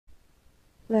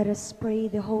Let us pray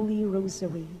the Holy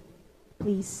Rosary.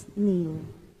 Please kneel.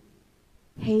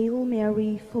 Hail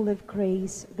Mary, full of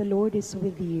grace, the Lord is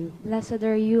with you. Blessed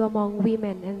are you among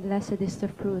women, and blessed is the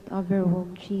fruit of your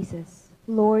womb, Jesus.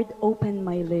 Lord, open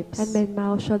my lips, And my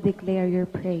mouth shall declare your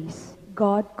praise.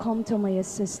 God, come to my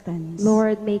assistance.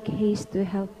 Lord, make haste to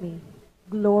help me.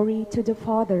 Glory to the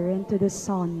Father, and to the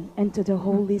Son, and to the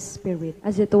Holy Spirit.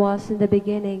 As it was in the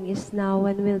beginning, is now,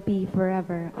 and will be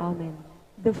forever. Amen.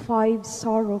 The five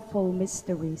sorrowful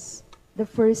mysteries. The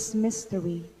first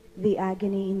mystery, the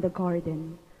agony in the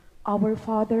garden. Our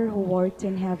Father who art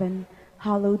in heaven,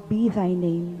 hallowed be thy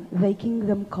name. Thy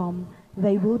kingdom come,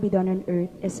 thy will be done on earth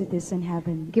as it is in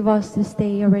heaven. Give us this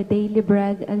day our daily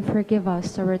bread, and forgive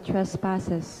us our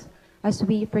trespasses, as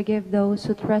we forgive those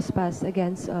who trespass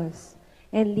against us.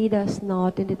 And lead us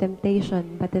not into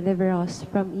temptation, but deliver us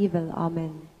from evil.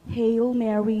 Amen. Hail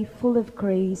Mary, full of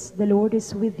grace, the Lord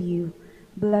is with you.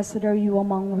 Blessed are you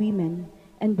among women,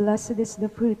 and blessed is the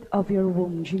fruit of your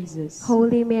womb, Jesus.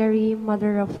 Holy Mary,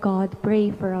 Mother of God,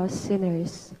 pray for us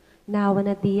sinners, now and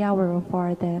at the hour of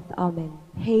our death. Amen.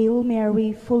 Hail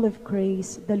Mary, full of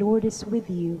grace, the Lord is with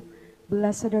you.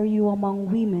 Blessed are you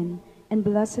among women, and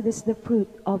blessed is the fruit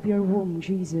of your womb,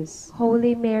 Jesus.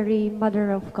 Holy Mary,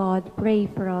 Mother of God, pray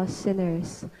for us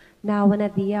sinners, now and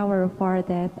at the hour of our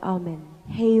death. Amen.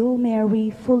 Hail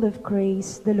Mary, full of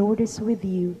grace, the Lord is with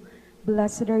you.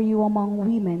 Blessed are you among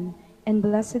women, and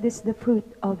blessed is the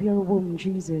fruit of your womb,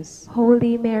 Jesus.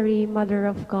 Holy Mary, Mother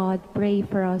of God, pray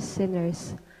for us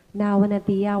sinners, now and at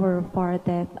the hour of our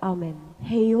death. Amen.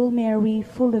 Hail Mary,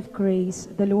 full of grace,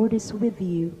 the Lord is with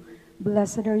you.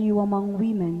 Blessed are you among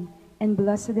women, and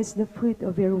blessed is the fruit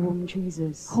of your womb,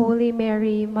 Jesus. Holy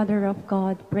Mary, Mother of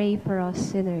God, pray for us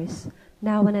sinners,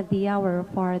 now and at the hour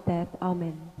of our death.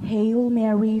 Amen. Hail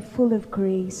Mary, full of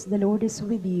grace, the Lord is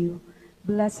with you.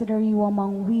 Blessed are you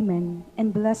among women,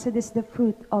 and blessed is the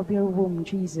fruit of your womb,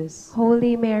 Jesus.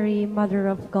 Holy Mary, Mother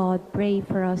of God, pray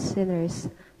for us sinners,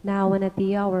 now and at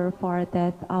the hour of our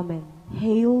death. Amen.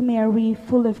 Hail Mary,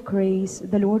 full of grace,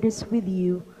 the Lord is with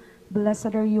you.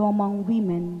 Blessed are you among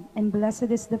women, and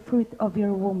blessed is the fruit of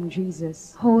your womb,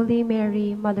 Jesus. Holy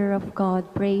Mary, Mother of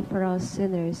God, pray for us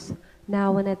sinners,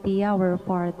 now and at the hour of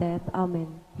our death.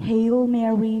 Amen. Hail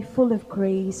Mary, full of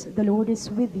grace, the Lord is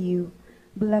with you.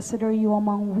 Blessed are you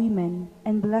among women,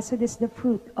 and blessed is the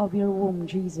fruit of your womb,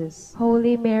 Jesus.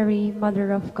 Holy Mary,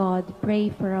 Mother of God, pray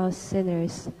for us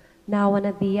sinners, now and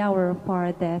at the hour of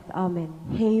our death. Amen.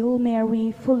 Hail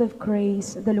Mary, full of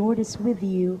grace, the Lord is with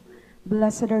you.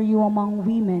 Blessed are you among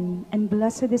women, and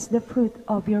blessed is the fruit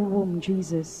of your womb,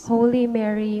 Jesus. Holy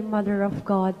Mary, Mother of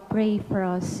God, pray for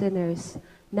us sinners,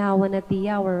 now and at the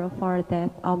hour of our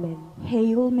death. Amen.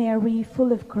 Hail Mary,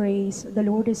 full of grace, the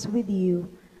Lord is with you.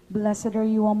 Blessed are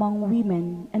you among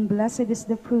women, and blessed is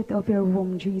the fruit of your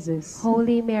womb, Jesus.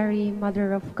 Holy Mary,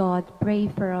 Mother of God, pray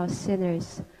for us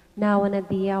sinners, now and at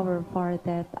the hour of our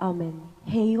death. Amen.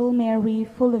 Hail Mary,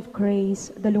 full of grace,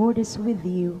 the Lord is with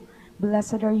you.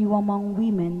 Blessed are you among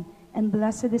women, and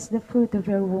blessed is the fruit of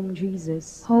your womb,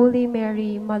 Jesus. Holy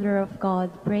Mary, Mother of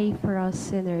God, pray for us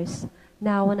sinners,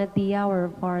 now and at the hour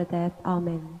of our death.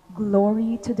 Amen.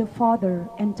 Glory to the Father,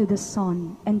 and to the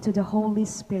Son, and to the Holy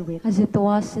Spirit. As it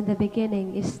was in the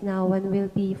beginning, is now, and will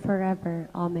be forever.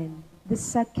 Amen. The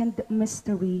second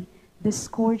mystery, the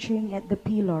scourging at the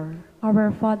pillar.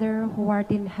 Our Father, who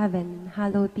art in heaven,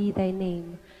 hallowed be thy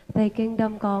name. Thy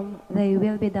kingdom come, thy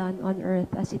will be done on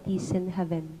earth as it is in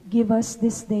heaven. Give us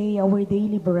this day our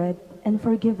daily bread, and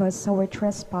forgive us our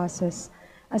trespasses,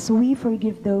 as we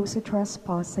forgive those who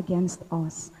trespass against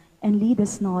us. And lead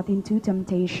us not into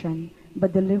temptation,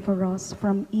 but deliver us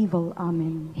from evil.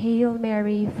 Amen. Hail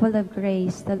Mary, full of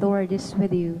grace, the Lord is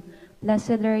with you.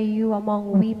 Blessed are you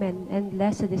among women, and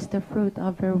blessed is the fruit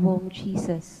of your womb,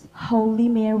 Jesus. Holy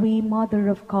Mary, Mother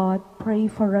of God, pray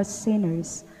for us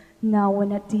sinners, now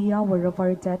and at the hour of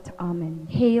our death. Amen.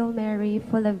 Hail Mary,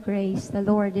 full of grace, the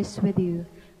Lord is with you.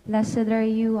 Blessed are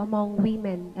you among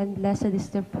women, and blessed is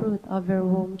the fruit of your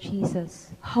womb,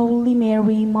 Jesus. Holy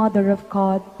Mary, Mother of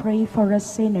God, pray for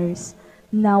us sinners,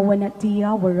 now and at the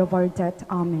hour of our death.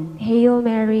 Amen. Hail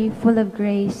Mary, full of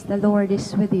grace, the Lord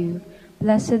is with you.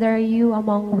 Blessed are you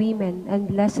among women, and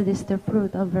blessed is the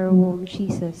fruit of your womb,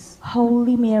 Jesus.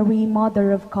 Holy Mary,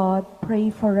 Mother of God, pray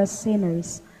for us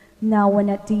sinners, now and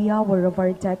at the hour of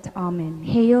our death. Amen.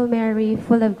 Hail Mary,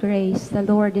 full of grace, the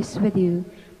Lord is with you.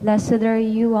 Blessed are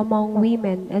you among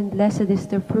women, and blessed is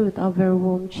the fruit of your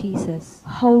womb, Jesus.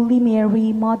 Holy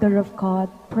Mary, Mother of God,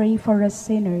 pray for us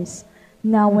sinners,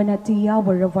 now and at the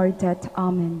hour of our death.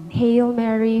 Amen. Hail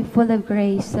Mary, full of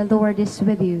grace, the Lord is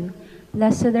with you.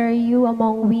 Blessed are you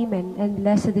among women, and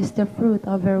blessed is the fruit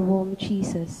of your womb,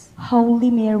 Jesus.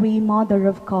 Holy Mary, Mother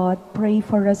of God, pray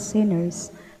for us sinners,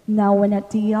 now and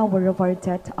at the hour of our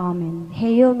death. Amen.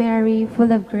 Hail Mary,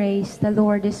 full of grace, the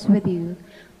Lord is with you.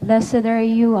 Blessed are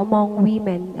you among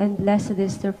women, and blessed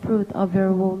is the fruit of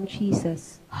your womb,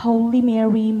 Jesus. Holy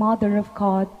Mary, Mother of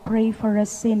God, pray for us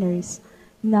sinners,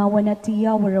 now and at the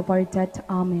hour of our death.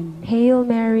 Amen. Hail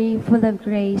Mary, full of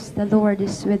grace, the Lord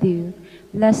is with you.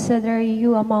 Blessed are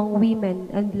you among women,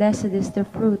 and blessed is the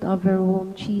fruit of your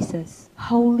womb, Jesus.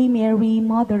 Holy Mary,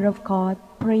 Mother of God,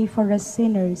 pray for us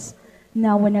sinners,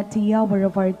 now and at the hour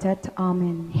of our death.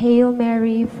 Amen. Hail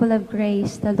Mary, full of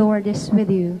grace, the Lord is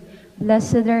with you.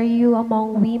 Blessed are you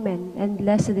among women, and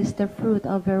blessed is the fruit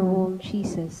of your womb,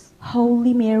 Jesus.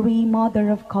 Holy Mary, Mother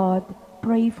of God,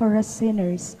 pray for us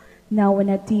sinners, now and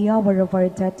at the hour of our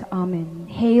death. Amen.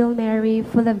 Hail Mary,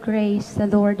 full of grace, the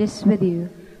Lord is with you.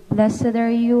 Blessed are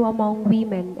you among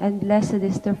women, and blessed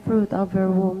is the fruit of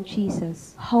your womb,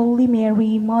 Jesus. Holy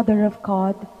Mary, Mother of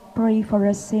God, pray for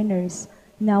us sinners,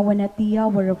 now and at the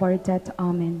hour of our death.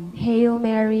 Amen. Hail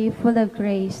Mary, full of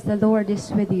grace, the Lord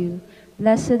is with you.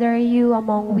 Blessed are you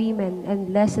among women, and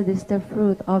blessed is the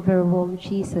fruit of your womb,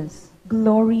 Jesus.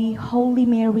 Glory, Holy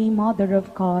Mary, Mother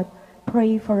of God,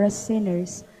 pray for us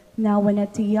sinners, now and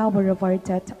at the hour of our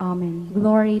death. Amen.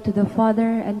 Glory to the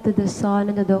Father, and to the Son,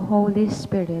 and to the Holy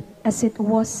Spirit. As it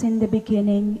was in the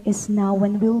beginning, is now,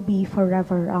 and will be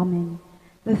forever. Amen.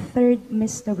 The third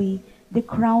mystery, the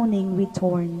crowning with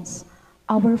thorns.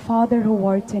 Our Father who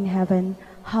art in heaven,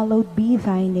 hallowed be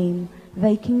thy name.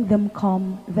 Thy kingdom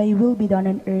come, thy will be done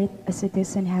on earth as it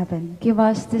is in heaven. Give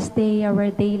us this day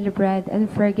our daily bread, and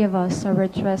forgive us our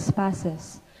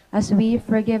trespasses, as we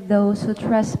forgive those who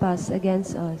trespass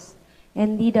against us.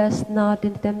 And lead us not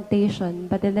into temptation,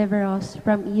 but deliver us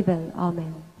from evil.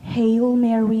 Amen. Hail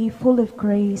Mary, full of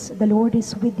grace, the Lord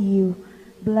is with you.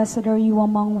 Blessed are you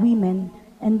among women,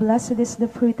 and blessed is the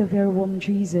fruit of your womb,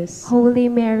 Jesus. Holy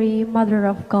Mary, Mother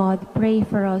of God, pray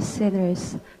for us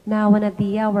sinners, now and at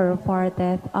the hour of our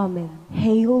death. Amen.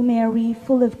 Hail Mary,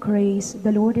 full of grace,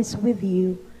 the Lord is with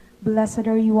you. Blessed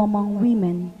are you among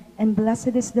women, and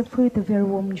blessed is the fruit of your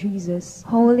womb, Jesus.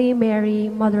 Holy Mary,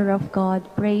 Mother of God,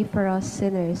 pray for us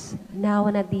sinners, now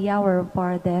and at the hour of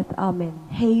our death. Amen.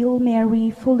 Hail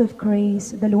Mary, full of grace,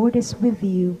 the Lord is with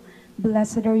you.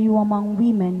 Blessed are you among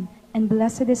women, and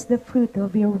blessed is the fruit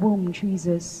of your womb,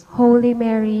 Jesus. Holy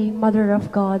Mary, Mother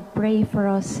of God, pray for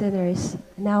us sinners,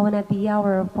 now and at the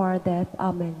hour of our death.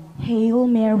 Amen. Hail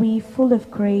Mary, full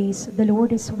of grace, the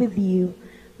Lord is with you.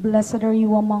 Blessed are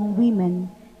you among women,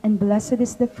 and blessed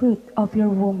is the fruit of your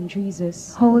womb,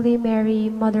 Jesus. Holy Mary,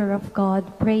 Mother of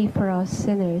God, pray for us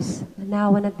sinners,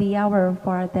 now and at the hour of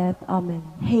our death. Amen.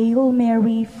 Hail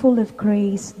Mary, full of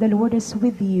grace, the Lord is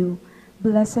with you.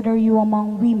 Blessed are you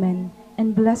among women,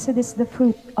 and blessed is the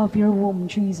fruit of your womb,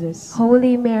 Jesus.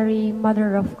 Holy Mary,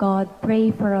 Mother of God,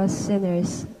 pray for us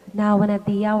sinners, now and at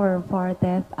the hour of our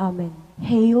death. Amen.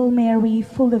 Hail Mary,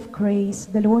 full of grace,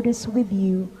 the Lord is with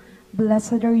you.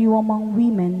 Blessed are you among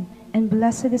women, and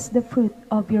blessed is the fruit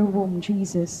of your womb,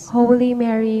 Jesus. Holy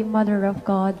Mary, Mother of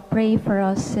God, pray for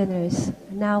us sinners,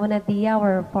 now and at the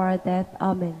hour of our death.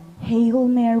 Amen. Hail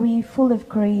Mary, full of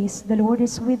grace, the Lord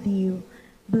is with you.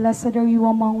 Blessed are you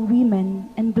among women,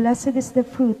 and blessed is the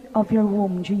fruit of your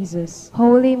womb, Jesus.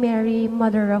 Holy Mary,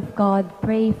 Mother of God,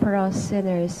 pray for us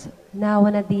sinners, now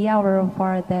and at the hour of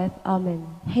our death. Amen.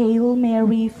 Hail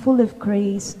Mary, full of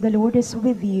grace, the Lord is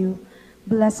with you.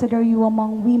 Blessed are you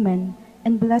among women,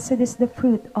 and blessed is the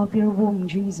fruit of your womb,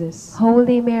 Jesus.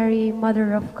 Holy Mary,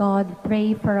 Mother of God,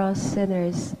 pray for us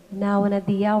sinners, now and at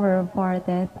the hour of our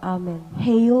death. Amen.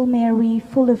 Hail Mary,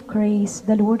 full of grace,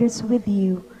 the Lord is with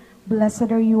you.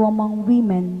 Blessed are you among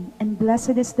women, and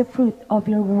blessed is the fruit of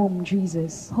your womb,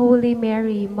 Jesus. Holy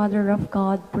Mary, Mother of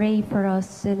God, pray for us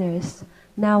sinners,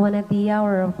 now and at the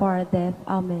hour of our death.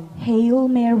 Amen. Hail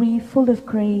Mary, full of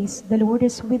grace, the Lord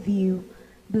is with you.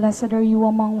 Blessed are you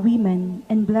among women,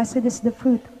 and blessed is the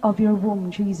fruit of your womb,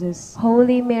 Jesus.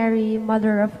 Holy Mary,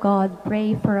 Mother of God,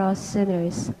 pray for us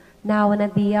sinners, now and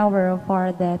at the hour of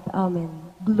our death. Amen.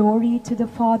 Glory to the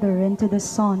Father, and to the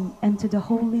Son, and to the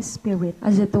Holy Spirit.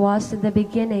 As it was in the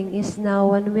beginning, is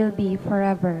now, and will be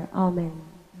forever. Amen.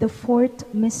 The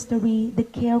fourth mystery, the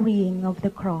carrying of the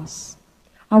cross.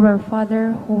 Our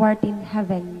Father, who art in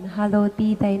heaven, hallowed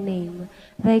be thy name.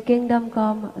 Thy kingdom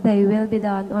come, thy will be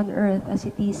done on earth as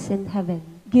it is in heaven.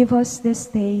 Give us this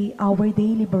day our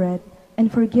daily bread,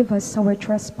 and forgive us our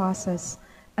trespasses,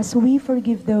 as we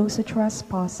forgive those who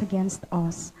trespass against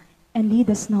us. And lead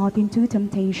us not into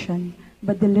temptation,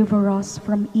 but deliver us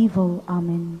from evil.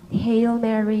 Amen. Hail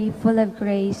Mary, full of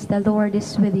grace, the Lord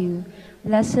is with you.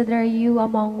 Blessed are you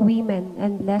among women,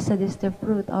 and blessed is the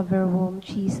fruit of your womb,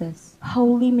 Jesus.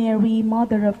 Holy Mary,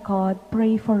 Mother of God,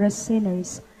 pray for us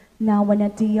sinners, now and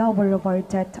at the hour of our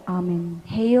death. Amen.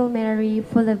 Hail Mary,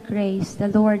 full of grace, the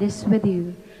Lord is with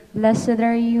you. Blessed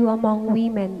are you among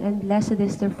women, and blessed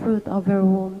is the fruit of your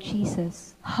womb,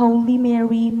 Jesus. Holy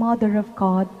Mary, Mother of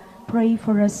God, pray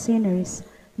for us sinners,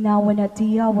 now and at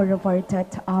the hour of our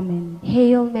death. Amen.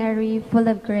 Hail Mary, full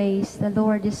of grace, the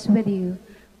Lord is with you.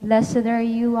 Blessed are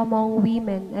you among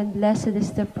women, and blessed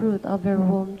is the fruit of your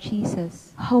womb,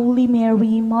 Jesus. Holy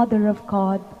Mary, Mother of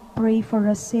God, pray for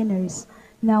us sinners,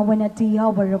 now and at the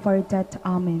hour of our death.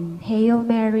 Amen. Hail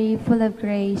Mary, full of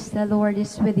grace, the Lord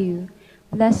is with you.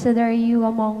 Blessed are you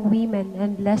among women,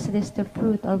 and blessed is the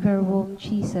fruit of your womb,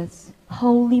 Jesus.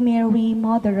 Holy Mary,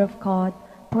 Mother of God,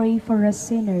 pray for us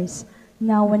sinners,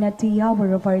 now and at the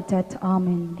hour of our death.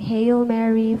 Amen. Hail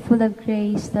Mary, full of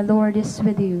grace, the Lord is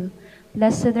with you.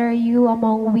 Blessed are you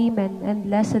among women, and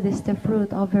blessed is the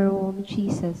fruit of your womb,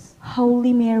 Jesus.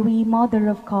 Holy Mary, Mother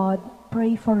of God,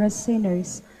 pray for us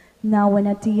sinners, now and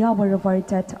at the hour of our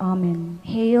death. Amen.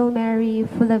 Hail Mary,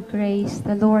 full of grace,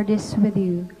 the Lord is with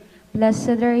you.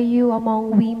 Blessed are you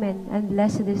among women, and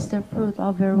blessed is the fruit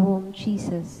of your womb,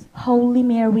 Jesus. Holy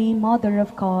Mary, Mother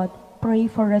of God, pray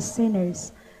for us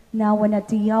sinners, now and at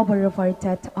the hour of our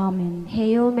death. Amen.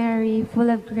 Hail Mary, full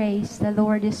of grace, the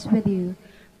Lord is with you.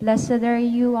 Blessed are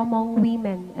you among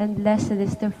women, and blessed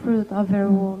is the fruit of your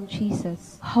womb,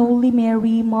 Jesus. Holy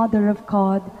Mary, Mother of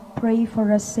God, pray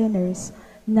for us sinners,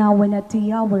 now and at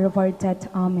the hour of our death.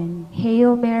 Amen.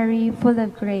 Hail Mary, full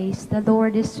of grace, the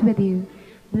Lord is with you.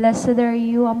 Blessed are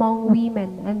you among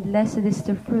women, and blessed is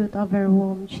the fruit of your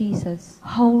womb, Jesus.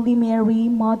 Holy Mary,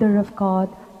 Mother of God,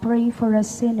 pray for us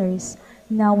sinners,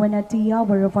 now and at the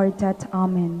hour of our death.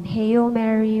 Amen. Hail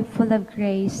Mary, full of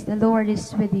grace, the Lord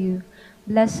is with you.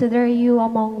 Blessed are you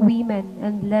among women,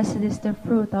 and blessed is the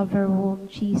fruit of your womb,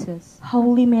 Jesus.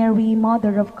 Holy Mary,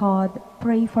 Mother of God,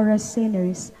 pray for us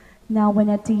sinners, now and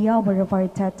at the hour of our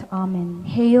death. Amen.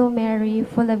 Hail Mary,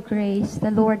 full of grace,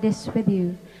 the Lord is with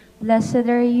you. Blessed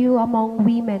are you among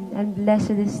women, and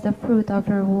blessed is the fruit of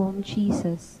your womb,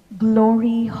 Jesus.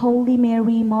 Glory, Holy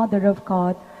Mary, Mother of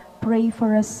God, pray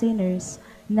for us sinners,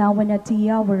 now and at the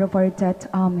hour of our death.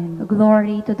 Amen.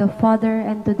 Glory to the Father,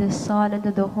 and to the Son, and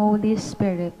to the Holy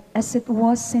Spirit. As it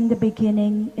was in the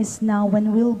beginning, is now,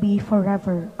 and will be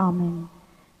forever. Amen.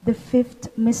 The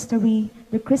fifth mystery,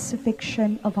 the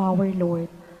crucifixion of our Lord.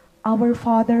 Our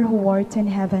Father who art in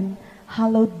heaven,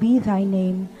 hallowed be thy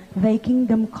name. Thy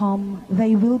kingdom come,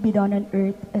 thy will be done on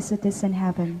earth as it is in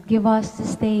heaven. Give us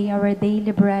this day our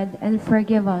daily bread, and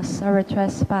forgive us our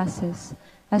trespasses,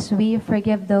 as we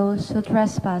forgive those who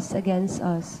trespass against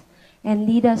us. And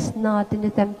lead us not into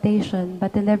temptation,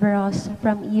 but deliver us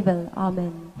from evil.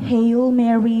 Amen. Hail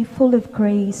Mary, full of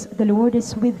grace, the Lord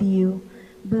is with you.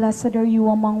 Blessed are you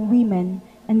among women,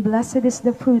 and blessed is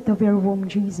the fruit of your womb,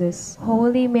 Jesus.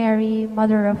 Holy Mary,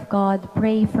 Mother of God,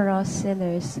 pray for us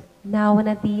sinners, now and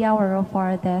at the hour of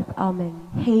our death. Amen.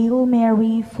 Hail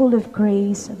Mary, full of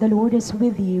grace, the Lord is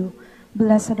with you.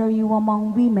 Blessed are you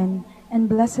among women, and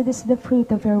blessed is the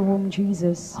fruit of your womb,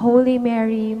 Jesus. Holy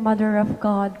Mary, Mother of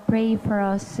God, pray for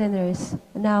us sinners,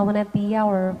 now and at the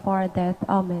hour of our death.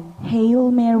 Amen.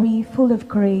 Hail Mary, full of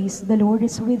grace, the Lord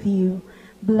is with you.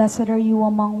 Blessed are you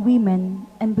among women,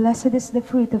 and blessed is the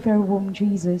fruit of your womb,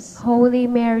 Jesus. Holy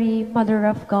Mary, Mother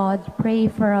of God, pray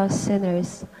for us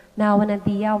sinners, now and at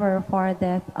the hour of our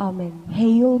death. Amen.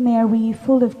 Hail Mary,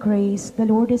 full of grace, the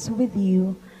Lord is with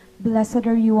you. Blessed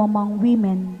are you among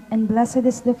women, and blessed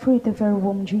is the fruit of your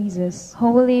womb, Jesus.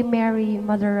 Holy Mary,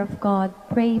 Mother of God,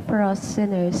 pray for us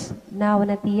sinners, now and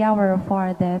at the hour of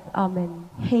our death. Amen.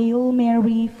 Hail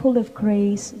Mary, full of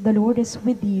grace, the Lord is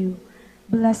with you.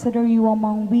 Blessed are you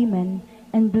among women,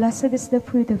 and blessed is the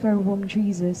fruit of your womb,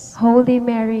 Jesus. Holy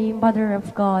Mary, Mother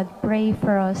of God, pray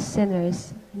for us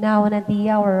sinners, now and at the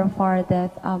hour of our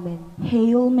death. Amen.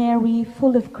 Hail Mary,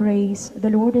 full of grace,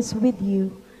 the Lord is with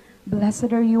you.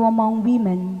 Blessed are you among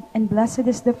women, and blessed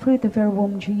is the fruit of your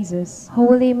womb, Jesus.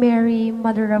 Holy Mary,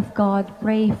 Mother of God,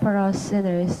 pray for us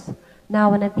sinners,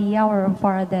 now and at the hour of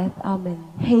our death. Amen.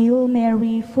 Hail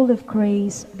Mary, full of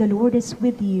grace, the Lord is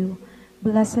with you.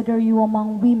 Blessed are you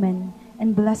among women,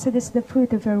 and blessed is the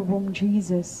fruit of your womb,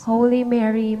 Jesus. Holy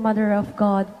Mary, Mother of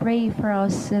God, pray for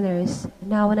us sinners,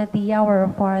 now and at the hour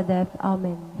of our death.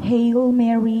 Amen. Hail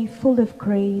Mary, full of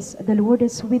grace, the Lord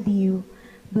is with you.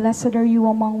 Blessed are you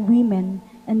among women,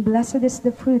 and blessed is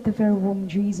the fruit of your womb,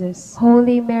 Jesus.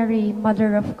 Holy Mary,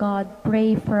 Mother of God,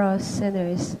 pray for us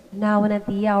sinners, now and at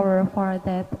the hour of our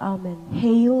death. Amen.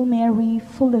 Hail Mary,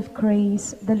 full of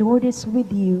grace, the Lord is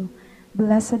with you.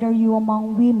 Blessed are you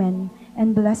among women,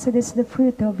 and blessed is the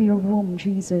fruit of your womb,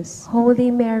 Jesus. Holy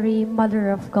Mary,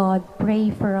 Mother of God,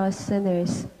 pray for us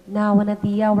sinners, now and at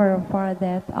the hour of our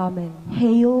death. Amen.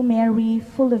 Hail Mary,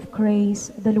 full of grace,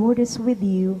 the Lord is with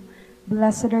you.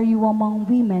 Blessed are you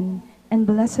among women, and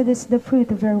blessed is the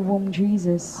fruit of your womb,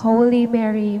 Jesus. Holy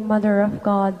Mary, Mother of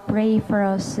God, pray for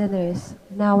us sinners,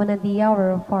 now and at the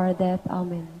hour of our death.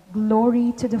 Amen.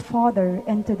 Glory to the Father,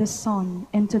 and to the Son,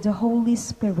 and to the Holy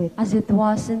Spirit. As it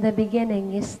was in the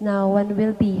beginning, is now, and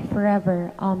will be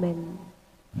forever. Amen.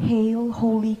 Hail,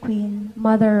 Holy Queen.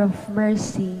 Mother of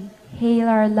mercy, hail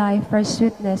our life, our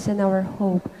sweetness, and our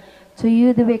hope. To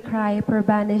you do we cry, poor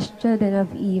banished children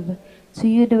of Eve. To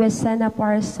you do we send up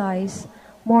our sighs,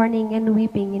 mourning and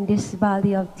weeping in this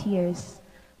valley of tears.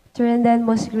 Turn then,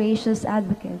 most gracious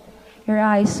Advocate, your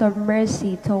eyes of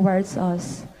mercy towards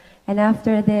us, and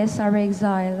after this our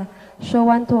exile, show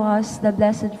unto us the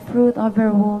blessed fruit of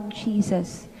your womb,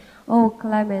 Jesus. O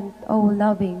clement, O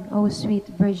loving, O sweet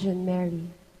Virgin Mary.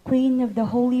 Queen of the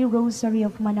Holy Rosary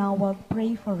of Manaoag,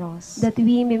 pray for us. That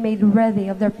we may be made worthy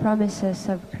of the promises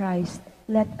of Christ.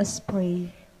 Let us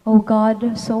pray. O God,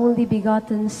 whose only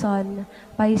begotten Son,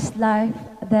 by his life,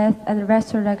 death, and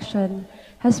resurrection,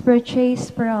 has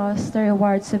purchased for us the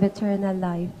rewards of eternal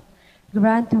life,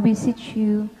 grant, we beseech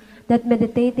you, that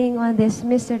meditating on these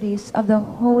mysteries of the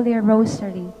Holy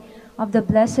Rosary of the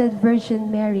Blessed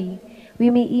Virgin Mary, we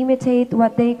may imitate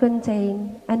what they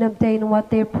contain and obtain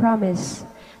what they promise,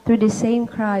 through the same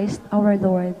Christ our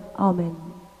Lord. Amen.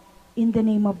 In the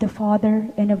name of the Father,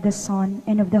 and of the Son,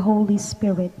 and of the Holy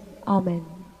Spirit. Amen.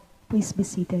 Please be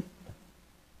seated.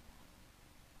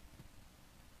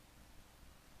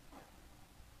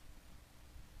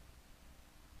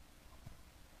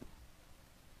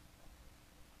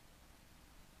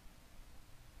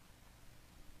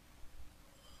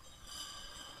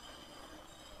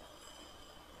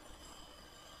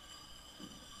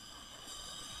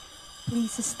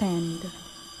 Please stand.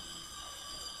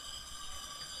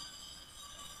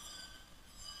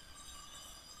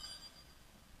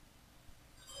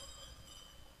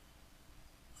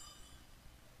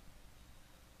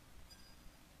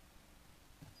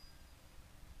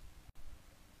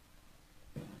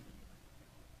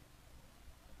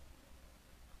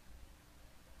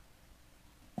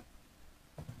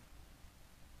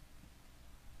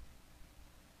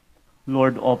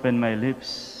 Lord, open my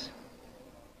lips,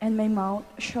 And my mouth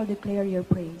shall declare your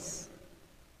praise.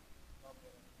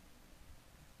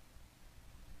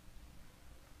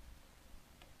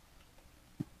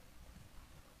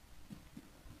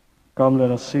 Come, let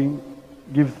us sing.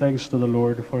 Give thanks to the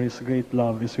Lord, for his great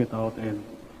love is without end.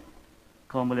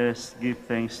 come let us give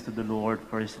thanks to the Lord,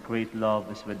 for his great love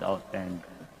is without end.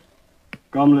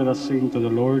 Come, let us sing to the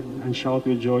Lord, and shout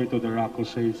with joy to the rock who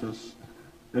saves us.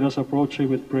 Let us approach him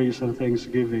with praise and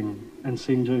thanksgiving, and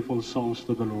sing joyful songs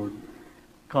to the Lord.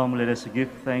 Come let us give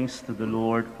thanks to the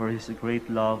Lord, for his great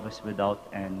love is without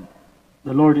end.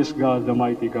 The Lord is God, the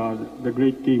mighty God, the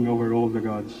great King over all the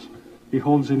gods. He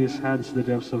holds in his hands the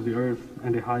depths of the earth,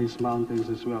 and the highest mountains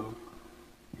as well.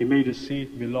 He made the sea,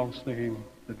 it belongs to him,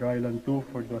 the dry land too,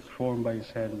 for it was formed by his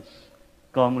hands.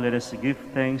 Come let us give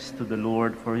thanks to the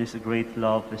Lord, for his great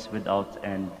love is without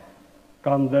end.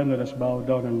 Come then, let us bow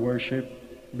down and worship,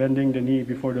 bending the knee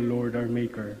before the Lord our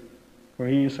Maker. For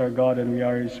he is our God, and we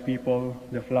are his people,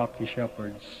 the flock he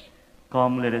shepherds.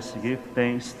 Come let us give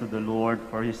thanks to the Lord,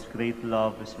 for his great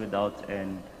love is without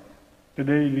end.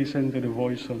 Today listen to the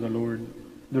voice of the Lord.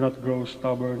 Do not grow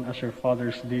stubborn as your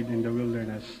fathers did in the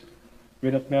wilderness.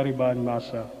 With at Meribah and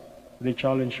Massa, they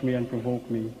challenged me and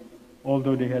provoked me,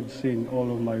 although they had seen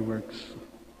all of my works.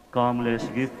 Come let us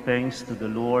give thanks to the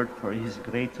Lord, for his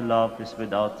great love is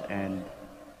without end.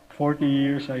 40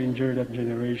 years I endured that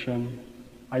generation.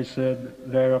 I said,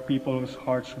 there are people whose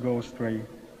hearts go astray,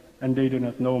 and they do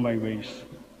not know my ways.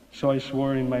 So I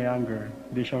swore in my anger,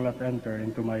 they shall not enter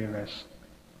into my rest.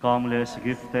 Come let us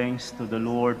give thanks to the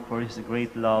Lord, for his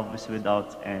great love is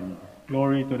without end.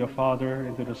 Glory to the Father,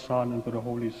 and to the Son, and to the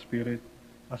Holy Spirit,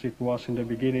 as it was in the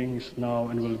beginning, is now,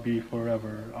 and will be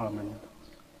forever. Amen.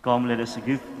 Come let us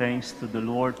give thanks to the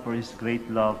Lord, for his great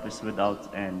love is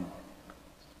without end.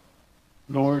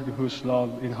 Lord, whose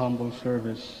love in humble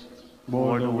service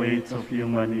Bore the weight of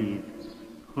human need,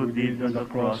 who did on the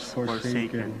cross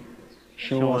forsaken,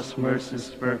 show us mercy's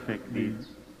perfect deed.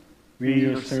 We,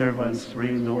 your servants,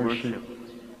 bring the worship,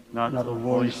 not of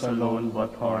voice alone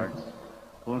but heart,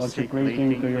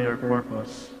 consecrating to your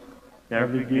purpose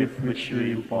every gift which you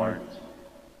impart.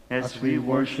 As we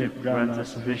worship, grant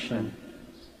us vision,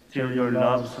 till your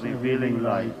love's revealing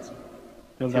light,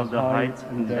 till the height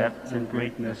and depth and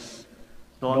greatness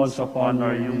dawns upon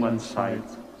our human sight,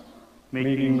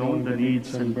 making known the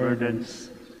needs and burdens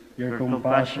your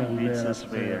compassion leads us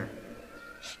where,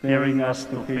 steering us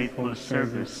to faithful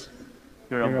service,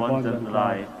 your abundant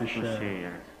life to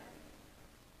share.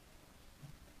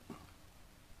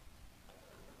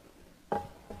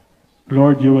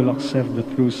 Lord, you will accept the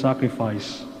true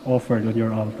sacrifice offered on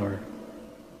your altar.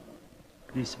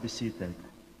 Please be seated.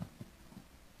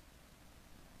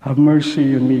 Have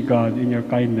mercy on me, God, in your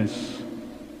kindness.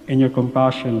 In your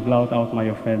compassion, blot out my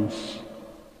offense.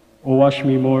 O wash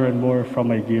me more and more from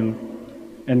my guilt,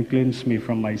 and cleanse me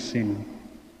from my sin.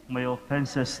 My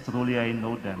offenses, truly I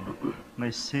know them.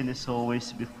 My sin is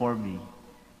always before me.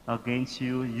 Against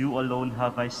you, you alone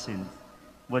have I sinned.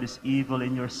 What is evil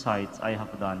in your sight I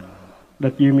have done.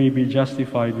 That you may be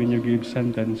justified when you give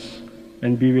sentence,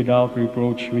 and be without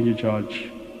reproach when you judge.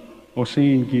 O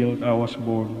say in guilt I was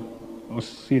born, O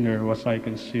sinner was I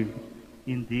conceived.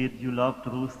 Indeed, you love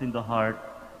truth in the heart.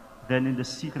 Then in the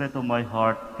secret of my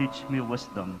heart, teach me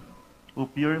wisdom. O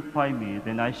purify me,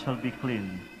 then I shall be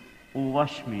clean. O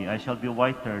wash me, I shall be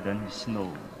whiter than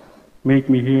snow. Make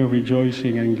me hear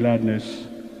rejoicing and gladness,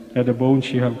 that the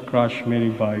bones you have crushed may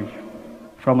revive.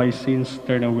 From my sins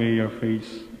turn away your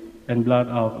face, and blot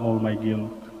out all my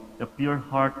guilt. A pure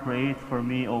heart create for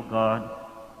me, O God.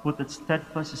 Put a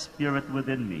steadfast spirit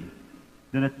within me.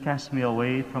 Do not cast me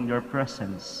away from your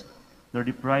presence, nor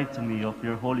deprive to me of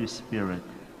your Holy Spirit.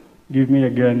 Give me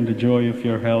again the joy of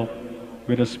your help.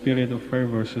 With a spirit of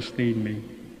fervor sustain me,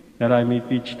 that I may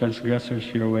teach transgressors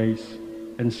your ways,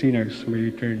 and sinners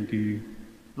may return to you.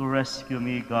 To rescue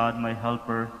me, God, my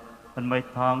helper, and my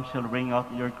tongue shall ring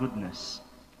out your goodness.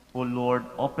 O Lord,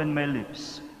 open my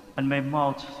lips, and my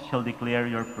mouth shall declare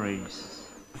your praise.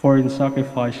 For in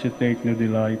sacrifice you take no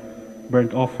delight,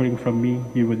 burnt offering from me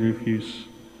you would refuse.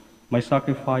 My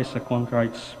sacrifice a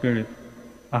contrite spirit,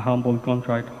 a humble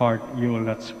contrite heart you will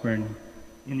not spurn.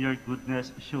 In your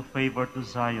goodness show favor to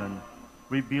Zion,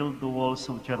 rebuild the walls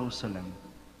of Jerusalem.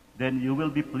 Then you will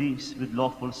be pleased with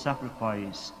lawful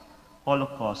sacrifice,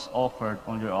 holocaust offered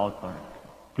on your altar.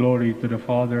 Glory to the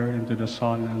Father, and to the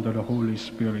Son, and to the Holy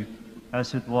Spirit.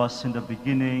 As it was in the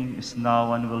beginning, is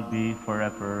now, and will be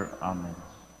forever. Amen.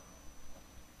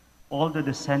 All the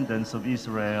descendants of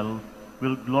Israel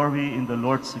will glory in the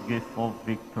Lord's gift of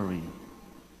victory.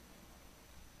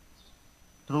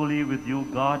 Truly with you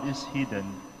God is hidden,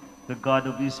 the God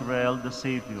of Israel the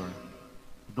Savior.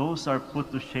 Those are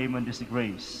put to shame and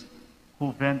disgrace,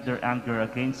 who vent their anger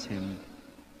against him.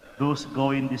 Those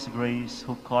go in disgrace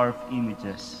who carve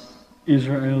images.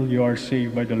 Israel, you are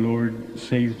saved by the Lord,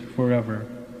 saved forever.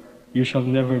 You shall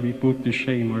never be put to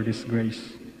shame or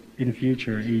disgrace in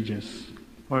future ages.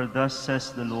 For thus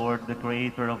says the Lord, the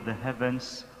Creator of the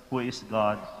heavens, who is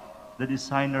God, the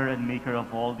designer and maker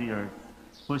of all the earth,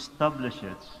 who established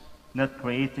it, not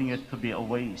creating it to be a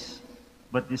waste,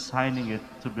 but designing it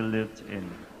to be lived in.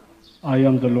 I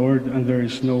am the Lord, and there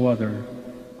is no other.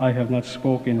 I have not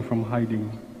spoken from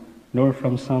hiding, nor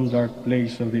from some dark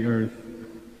place of the earth,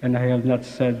 and I have not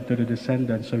said to the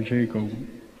descendants of Jacob,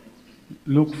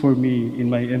 look for me in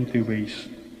my empty ways.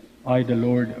 I, the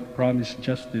Lord, promise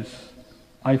justice.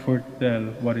 I foretell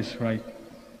what is right.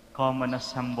 Come and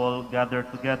assemble, gather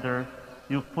together,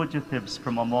 you fugitives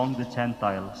from among the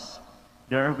Gentiles.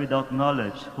 They are without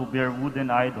knowledge, who bear wooden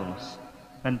idols,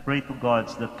 and pray to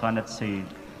gods that cannot save.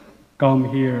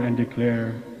 Come here and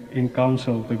declare in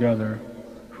council together,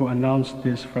 who announced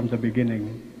this from the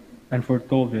beginning, and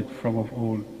foretold it from of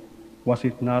old. Was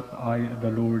it not I,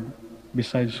 the Lord,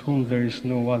 besides whom there is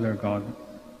no other God?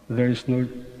 There is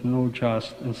no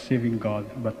just and saving God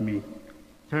but me.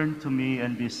 Turn to me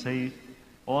and be saved,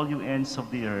 all you ends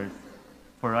of the earth,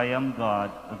 for I am God,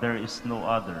 there is no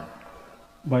other.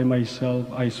 By myself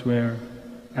I swear,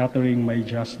 uttering my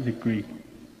just decree,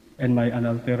 and my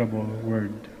unalterable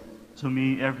word. To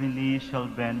me every knee shall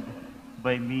bend,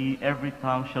 by me every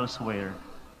tongue shall swear,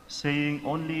 saying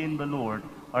only in the Lord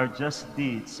are just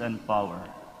deeds and power.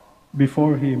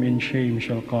 Before him in shame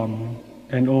shall come,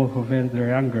 and all who vent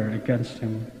their anger against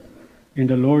him. In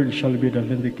the Lord shall be the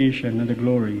vindication and the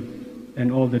glory,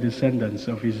 and all the descendants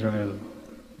of Israel.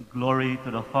 Glory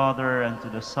to the Father, and to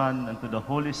the Son, and to the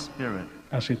Holy Spirit.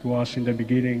 As it was in the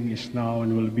beginning, is now,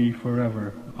 and will be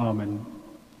forever. Amen.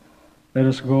 Let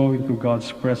us go into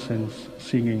God's presence,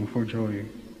 singing for joy.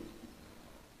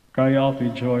 Cry out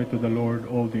with joy to the Lord,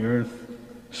 all the earth.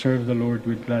 Serve the Lord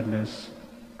with gladness.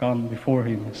 Come before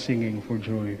him, singing for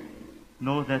joy.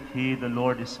 Know that He, the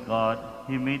Lord, is God.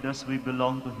 He made us, we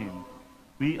belong to Him.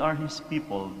 We are His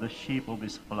people, the sheep of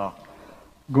His flock.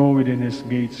 Go within His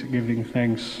gates giving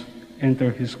thanks. Enter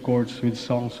His courts with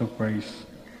songs of praise.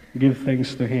 Give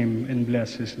thanks to Him and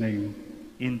bless His name.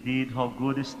 Indeed, how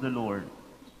good is the Lord!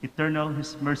 Eternal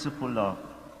His merciful love.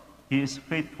 He is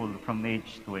faithful from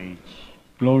age to age.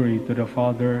 Glory to the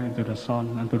Father, and to the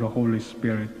Son, and to the Holy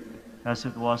Spirit. As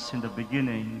it was in the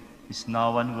beginning, is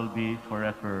now, and will be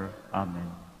forever.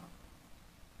 Amen.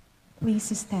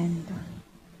 Please stand.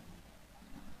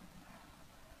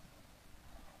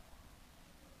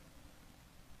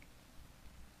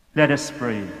 Let us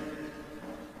pray.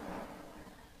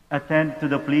 Attend to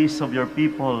the pleas of your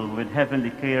people with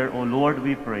heavenly care, O Lord,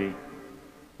 we pray,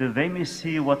 that they may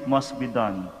see what must be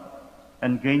done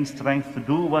and gain strength to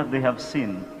do what they have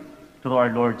seen, through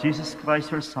our Lord Jesus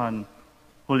Christ, your Son,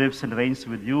 who lives and reigns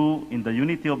with you in the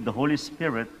unity of the Holy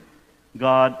Spirit,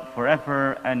 God,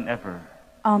 forever and ever.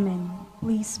 Amen.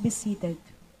 Please be seated.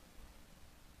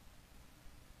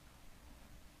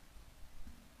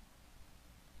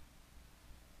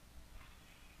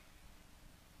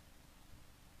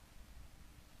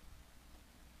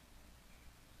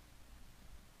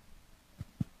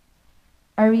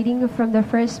 A reading from the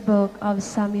first book of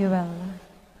Samuel.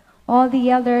 All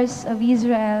the elders of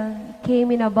Israel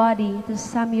came in a body to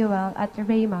Samuel at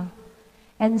Ramah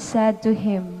and said to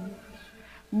him,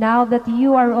 "Now that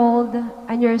you are old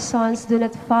and your sons do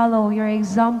not follow your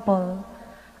example,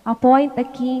 appoint a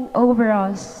king over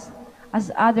us, as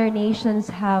other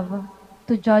nations have,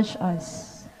 to judge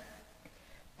us."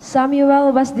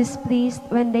 Samuel was displeased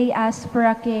when they asked for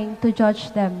a king to judge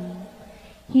them.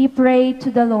 He prayed to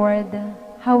the Lord,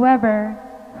 however,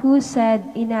 who said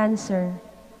in answer,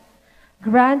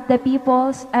 "Grant the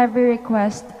people's every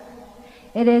request.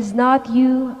 It is not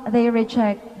you they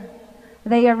reject.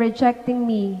 They are rejecting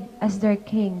me as their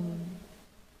king."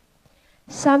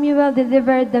 Samuel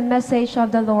delivered the message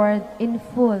of the Lord in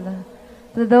full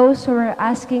to those who were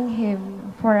asking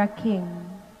him for a king.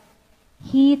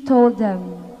 He told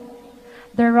them,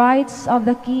 "The rights of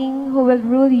the king who will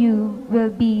rule you will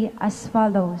be as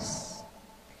follows.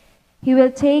 He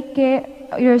will take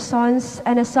your sons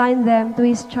and assign them to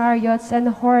his chariots and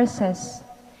horses,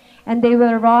 and they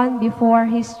will run before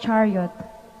his chariot.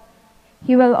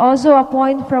 He will also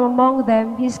appoint from among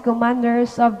them his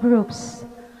commanders of groups,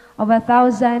 of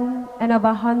 1,000 and of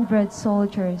 100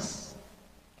 soldiers.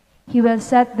 He will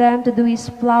set them to do his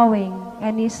plowing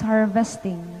and his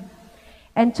harvesting,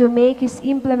 and to make his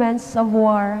implements of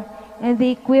war and the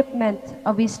equipment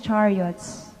of his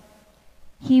chariots.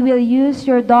 He will use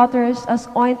your daughters as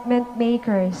ointment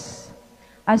makers,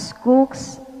 as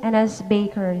cooks and as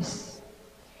bakers.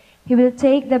 He will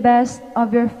take the best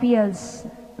of your fields,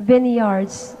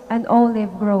 vineyards, and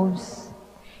olive groves,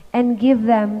 and give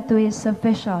them to his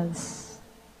officials.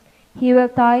 He will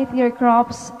tithe your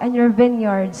crops and your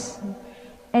vineyards,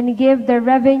 and give the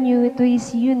revenue to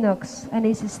his eunuchs and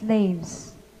his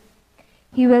slaves.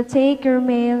 He will take your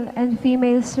male and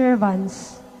female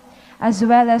servants, as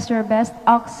well as your best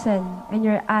oxen and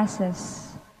your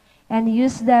asses, and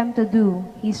use them to do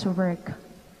his work.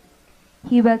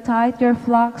 He will tithe your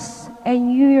flocks, and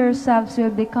you yourselves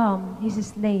will become his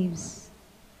slaves.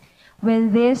 When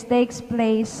this takes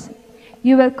place,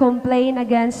 you will complain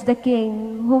against the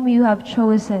king whom you have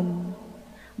chosen.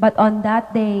 But on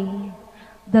that day,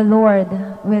 the Lord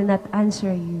will not answer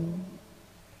you."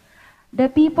 The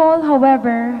people,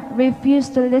 however,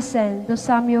 refused to listen to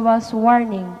Samuel's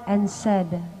warning and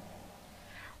said,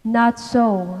 "Not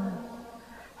so.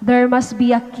 There must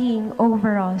be a king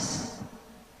over us.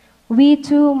 We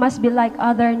too must be like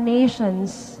other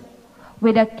nations,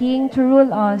 with a king to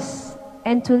rule us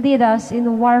and to lead us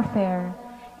in warfare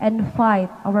and fight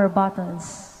our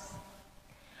battles."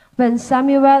 When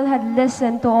Samuel had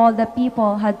listened to all the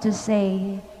people had to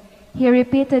say, he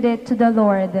repeated it to the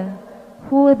Lord,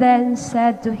 who then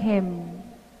said to him,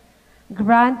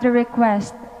 "Grant the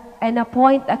request and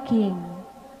appoint a king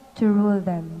to rule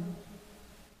them."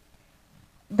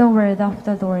 The word of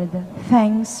the Lord.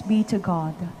 Thanks be to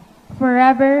God.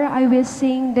 Forever I will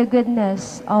sing the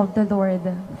goodness of the Lord.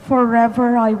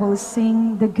 Forever I will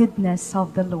sing the goodness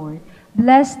of the Lord.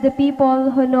 Bless the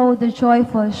people who know the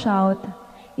joyful shout.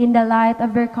 In the light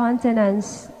of your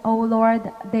countenance, O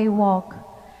Lord, they walk.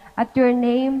 At your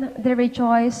name they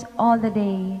rejoice all the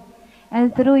day,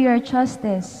 and through your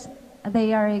justice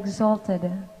they are exalted.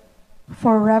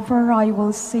 Forever I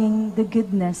will sing the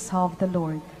goodness of the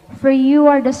Lord. For you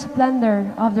are the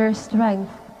splendor of their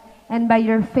strength, and by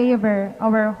your favor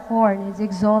our horn is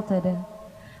exalted.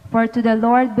 For to the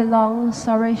Lord belongs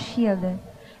our shield,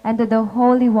 and to the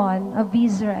Holy One of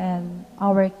Israel,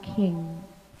 our King.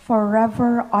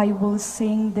 Forever I will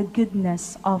sing the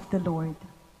goodness of the Lord.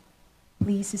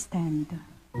 Please stand.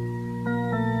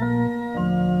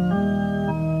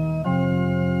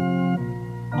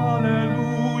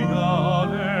 Alleluia,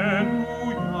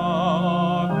 alleluia,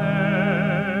 alleluia.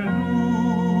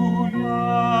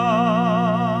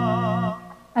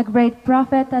 A great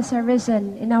prophet has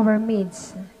arisen in our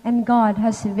midst, and God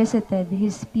has visited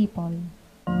his people.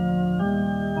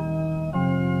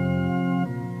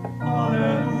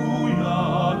 Alleluia,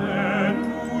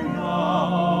 alleluia,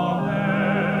 alleluia.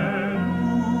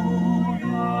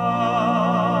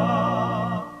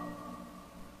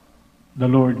 The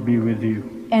Lord be with you.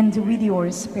 And with your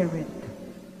spirit.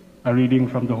 A reading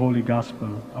from the Holy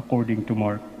Gospel according to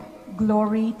Mark.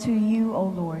 Glory to you, O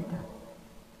Lord.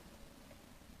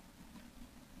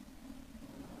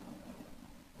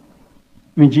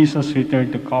 When Jesus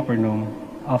returned to Capernaum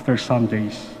after some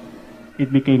days,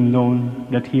 it became known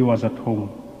that he was at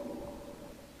home.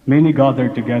 Many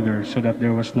gathered together so that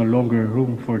there was no longer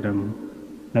room for them,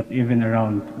 not even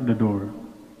around the door.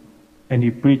 And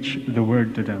he preached the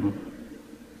word to them.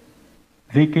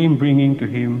 They came bringing to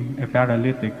him a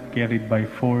paralytic carried by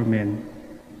 4 men.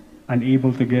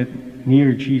 Unable to get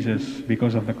near Jesus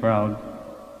because of the crowd,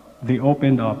 they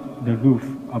opened up the roof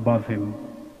above him.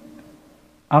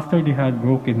 After they had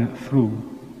broken through,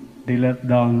 they let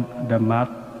down the mat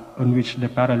on which the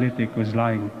paralytic was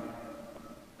lying.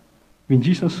 When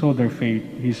Jesus saw their faith,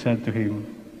 he said to him,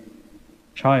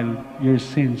 "Child, your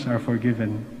sins are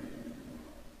forgiven."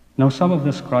 Now some of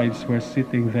the scribes were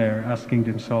sitting there asking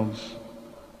themselves,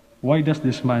 "Why does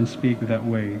this man speak that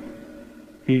way?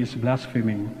 He is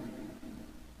blaspheming.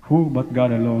 Who but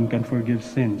God alone can forgive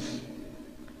sins?"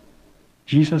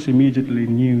 Jesus immediately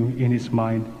knew in his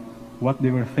mind what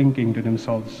they were thinking to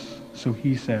themselves, so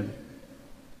he said,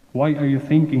 "Why are you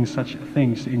thinking such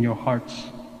things in your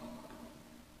hearts?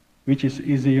 Which is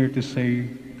easier to say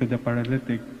to the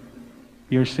paralytic,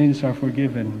 'Your sins are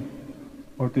forgiven,'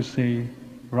 or to say,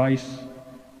 'Rise,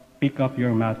 pick up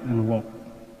your mat and walk'?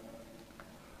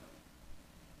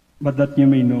 But that you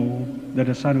may know that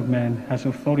the Son of Man has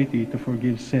authority to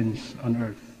forgive sins on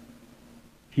earth,"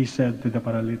 he said to the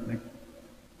paralytic,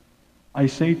 "I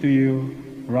say to you,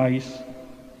 rise,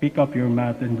 pick up your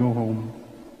mat and go home."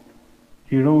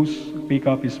 He rose, picked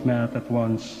up his mat at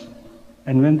once,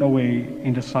 and went away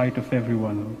in the sight of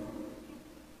everyone.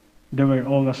 They were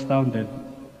all astounded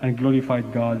and glorified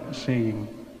God, saying,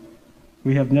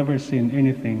 "We have never seen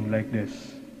anything like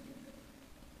this."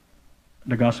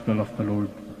 The Gospel of the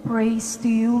Lord. Praise to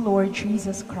you, Lord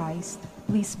Jesus Christ.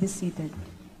 Please be seated.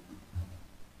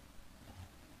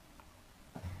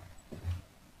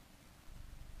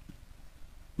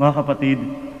 Mga kapatid,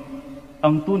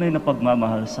 ang tunay na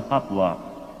pagmamahal sa kapwa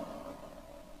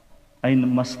ay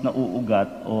mas nauugat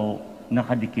o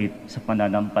nakadikit sa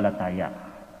pananampalataya.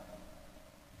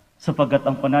 Sapagkat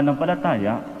ang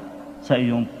pananampalataya sa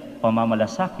iyong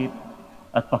pamamalasakit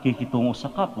at pakikitungo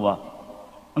sa kapwa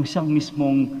ang siyang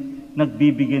mismong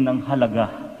nagbibigay ng halaga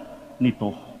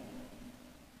nito.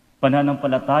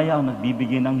 Pananampalataya ang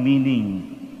nagbibigay ng meaning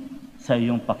sa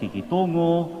iyong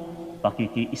pakikitungo,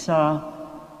 pakikiisa,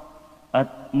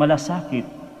 at malasakit,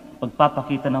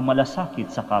 pagpapakita ng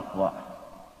malasakit sa kapwa.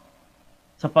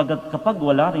 Sapagkat kapag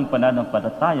wala ring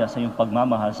pananampalataya sa iyong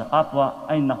pagmamahal sa kapwa,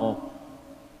 ay nako,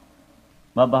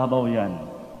 mababaw yan.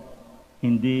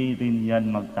 Hindi rin yan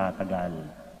magtatagal.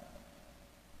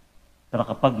 Pero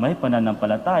kapag may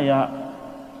pananampalataya,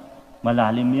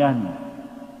 malalim yan.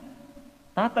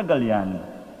 Tatagal yan.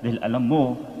 Dahil alam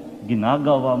mo,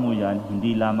 ginagawa mo yan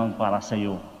hindi lamang para sa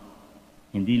iyo,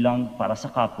 hindi lang para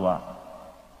sa kapwa.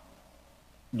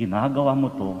 Ginagawa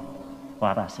mo to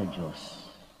para sa Diyos.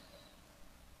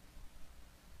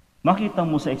 Makita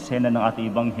mo sa eksena ng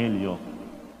ating Ebanghelyo,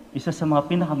 isa sa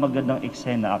mga pinakamagandang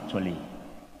eksena actually.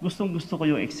 Gustong-gusto ko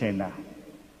yung eksena.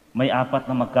 May 4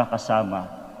 na magkakasama,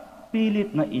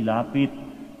 pilit na ilapit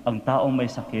ang taong may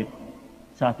sakit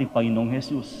sa ating Panginoong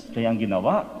Hesus. Kaya ang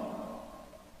ginawa,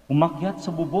 umakyat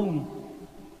sa bubong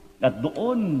at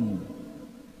doon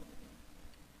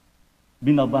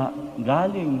binaba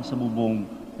galing sa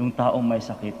bubong yung taong may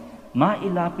sakit.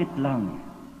 Mailapit lang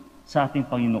sa ating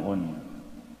Panginoon.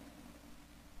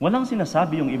 Walang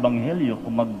sinasabi yung Ebanghelyo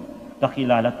kung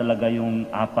magkakilala talaga yung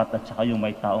 4 at saka yung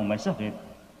may taong may sakit.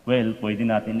 Well, pwede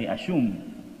natin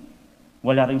i-assume.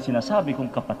 Wala rin sinasabi kung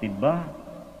kapatid ba,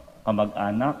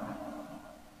 kamag-anak.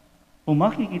 Kung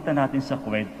makikita natin sa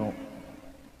kwento,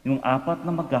 yung 4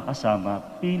 na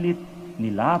magkakasama, pilit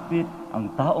nilapit ang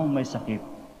taong may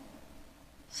sakit.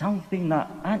 Something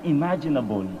na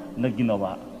unimaginable na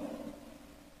ginawa.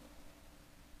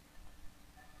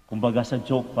 Kumbaga sa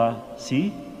joke pa,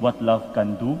 see what love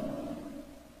can do?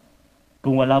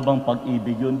 Kung wala bang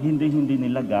pag-ibig yun, hindi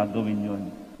nila gagawin yun.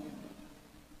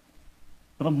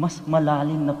 Pero mas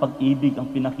malalim na pag-ibig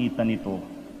ang pinakita nito.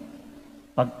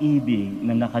 Pag-ibig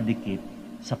na nakadikit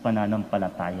sa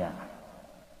pananampalataya.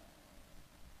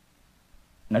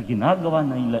 Na ginagawa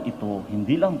na nila ito,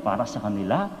 hindi lang para sa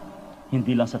kanila,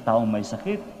 hindi lang sa taong may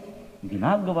sakit,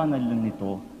 ginagawa na nila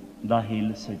nito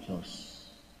dahil sa Diyos.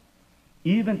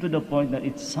 Even to the point that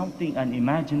it's something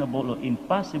unimaginable or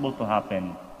impossible to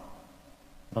happen.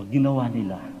 Pero ginawa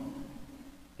nila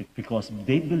because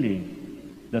they believe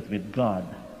that with God,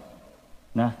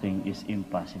 nothing is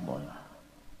impossible.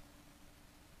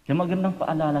 Kaya magandang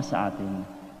paalala sa atin,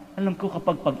 alam ko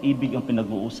kapag pag-ibig ang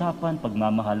pinag-uusapan,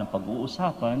 pagmamahal ang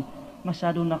pag-uusapan,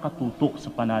 masyadong nakatutok sa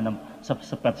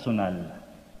sa personal.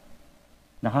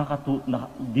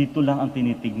 Dito lang ang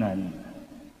tinitignan.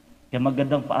 Kaya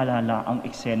magandang paalala ang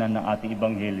eksena ng ating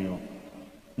Ebanghelyo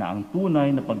na ang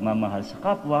tunay na pagmamahal sa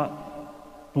kapwa,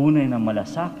 tunay na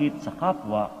malasakit sa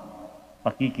kapwa,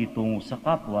 pakikitungo sa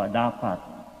kapwa, dapat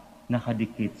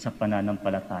nakadikit sa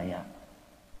pananampalataya.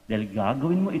 Dahil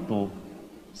gagawin mo ito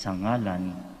sa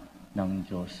ngalan ng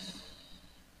Diyos.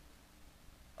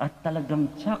 At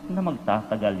talagang tsak na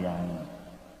magtatagal yan.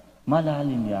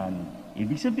 Malalim yan.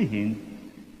 Ibig sabihin,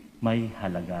 may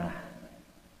halaga.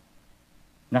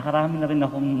 Nakarami na rin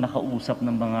akong nakausap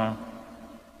ng mga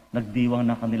nagdiwang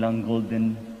na kanilang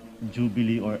golden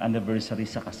jubilee or anniversary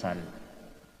sa kasal.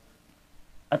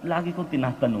 At lagi kong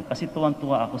tinatanong, kasi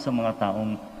tuwan-tuwa ako sa mga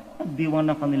taong nagdiwang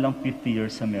na kanilang 50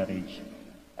 years sa marriage.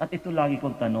 At ito lagi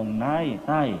kong tanong, Nay,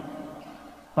 Tay,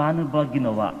 paano ba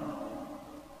ginawa?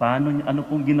 Ano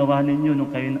pong ginawa ninyo nung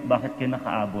bakit kayo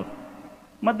nakaabot?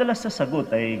 Madalas sa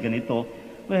sagot ay ganito,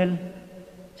 well,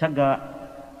 tiyaga,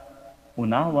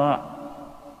 unawa,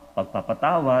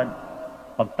 pagpapatawad,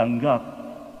 pagtanggap.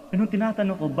 Pero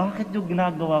tinatanong ko, bakit yung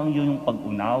ginagawa yung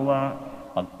pag-unawa,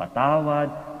 pagpatawad,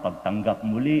 pagtanggap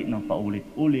muli ng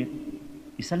paulit-ulit?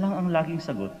 Isa lang ang laging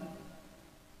sagot,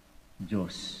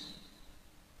 Diyos.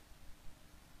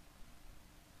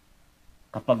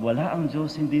 Kapag wala ang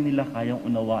Diyos, hindi nila kayang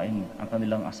unawain ang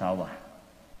kanilang asawa.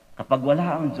 Kapag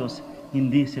wala ang Diyos,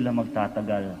 hindi sila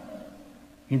magtatagal.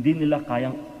 Hindi nila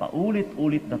kayang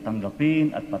paulit-ulit na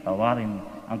tanggapin at patawarin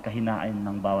ang kahinaan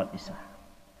ng bawat isa.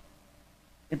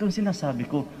 Itong sinasabi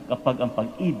ko, kapag ang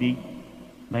pag-ibig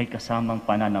may kasamang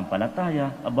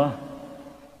pananampalataya, aba,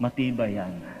 matibay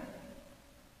yan.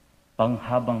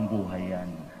 Panghabang buhay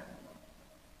yan.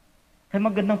 Kaya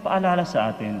magandang paalala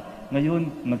sa atin,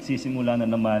 ngayon magsisimula na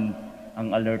naman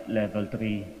ang alert level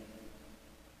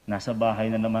 3. Nasa bahay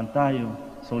na naman tayo,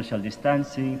 social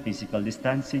distancing, physical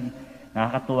distancing.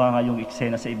 Nakakatuwa nga yung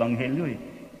eksena sa Ebanghelyo eh.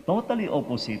 Totally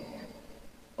opposite.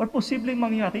 Or posibleng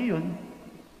mangyari yun.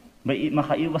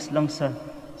 Makaiwas lang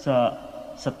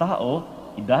sa tao,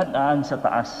 idadaan sa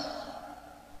taas.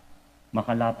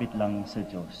 Makalapit lang sa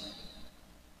Diyos.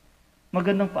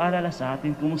 Magandang paalala sa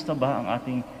atin, kumusta ba ang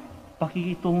ating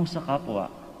pakikitungo sa kapwa?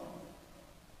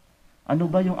 Ano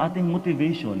ba yung ating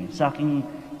motivation sa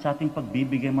ating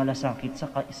pagbibigay malasakit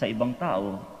sa ibang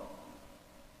tao?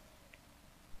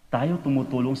 Tayo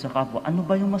tumutulong sa kapwa. Ano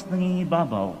ba yung mas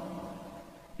nangingibabaw?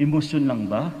 Emosyon lang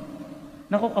ba?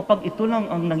 Naku, kapag ito lang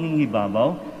ang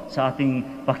nangingibabaw sa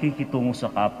ating pakikitungo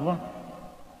sa kapwa,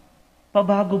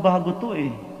 pabago-bago to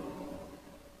eh.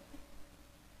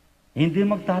 Hindi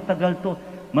magtatagal to.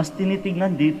 Mas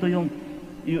tinitingnan dito yung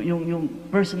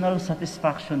personal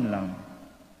satisfaction lang.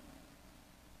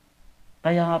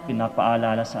 Kaya nga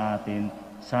pinapaalala sa atin,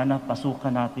 sana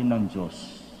pasukan natin ng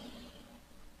Diyos.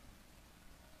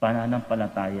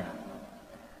 Pananampalataya.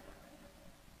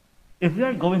 If we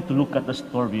are going to look at the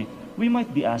story, we might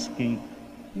be asking,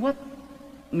 what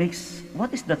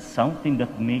is that something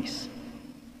that makes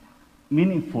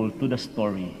meaningful to the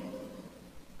story?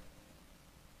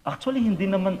 Actually, hindi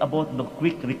naman about the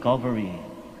quick recovery.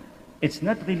 It's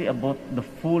not really about the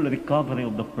full recovery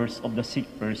of the sick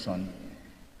person.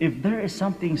 If there is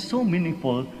something so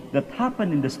meaningful that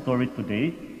happened in the story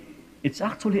today, it's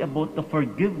actually about the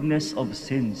forgiveness of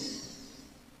sins.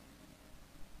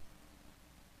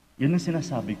 Yun ang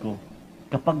sinasabi ko.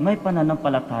 Kapag may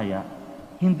pananampalataya,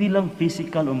 hindi lang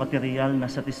physical o material na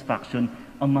satisfaction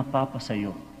ang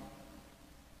mapapasayo.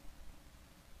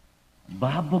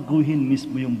 Babaguhin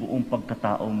mismo yung buong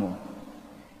pagkatao mo.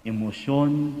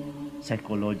 Emosyon,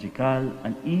 psychological,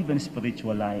 and even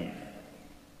spiritual life.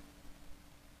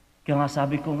 Kaya nga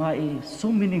sabi ko nga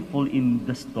so meaningful in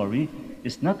the story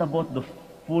is not about the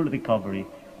full recovery.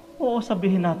 Oo,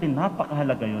 sabihin natin,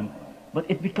 napakahalaga yun. But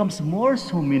it becomes more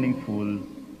meaningful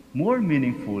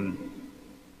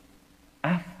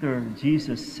after after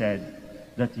Jesus said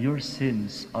that your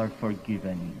sins are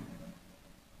forgiven.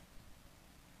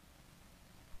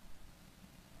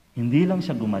 Hindi lang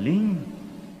siya gumaling,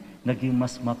 naging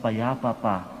mas mapayapa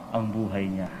pa ang buhay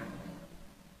niya.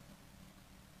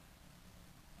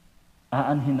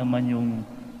 Aanhin naman yung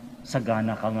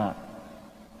sagana ka nga.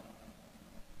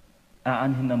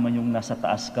 Aanhin naman yung nasa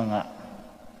taas ka nga.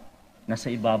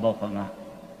 Nasa ibabaw ka nga.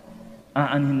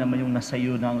 Aanhin naman yung nasa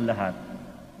iyo na ang lahat.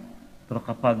 Pero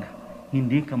kapag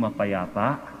hindi ka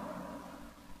mapayapa,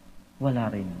 wala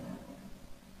rin.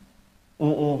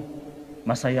 Oo,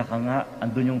 masaya ka nga,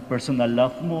 andun yung personal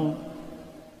love mo,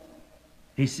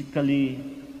 physically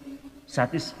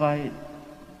satisfied,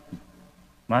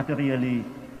 materially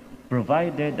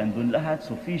provided, andun lahat,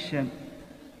 sufficient.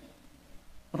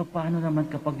 Pero paano naman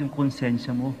kapag yung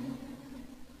konsensya mo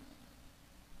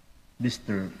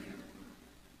disturbed?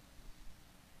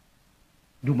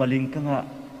 Gumaling ka nga,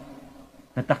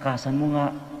 natakasan mo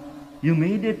nga, you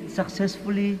made it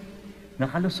successfully,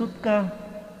 nakalusot ka,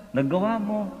 nagawa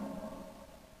mo,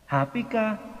 happy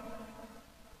ka,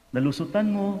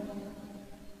 nalusutan mo.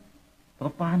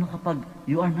 Pero paano kapag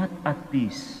you are not at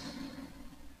peace?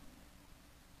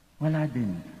 Wala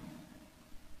din.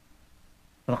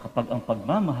 Pero kapag ang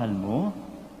pagmamahal mo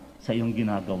sa iyong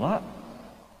ginagawa,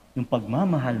 yung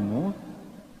pagmamahal mo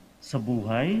sa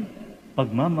buhay,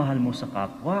 pagmamahal mo sa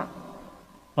kapwa,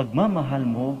 pagmamahal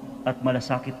mo at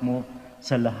malasakit mo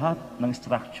sa lahat ng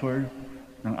structure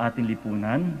ng ating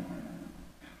lipunan,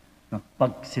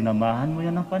 pag sinamahan mo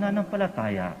yan ng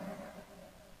pananampalataya,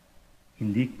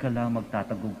 hindi ka lang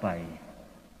magtatagumpay,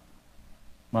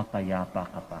 mapayapa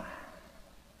ka pa.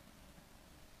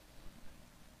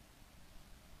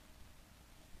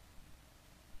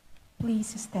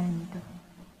 Please stand.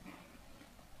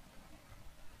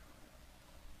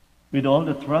 With all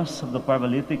the trust of the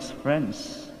paralytic's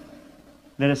friends,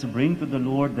 let us bring to the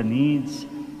Lord the needs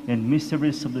and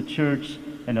mysteries of the Church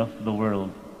and of the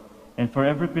world. And for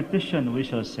every petition we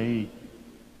shall say,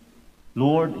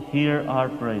 Lord, hear our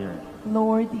prayer.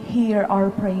 Lord, hear our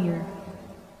prayer.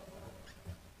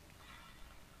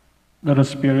 That the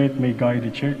Spirit may guide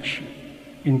the Church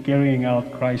in carrying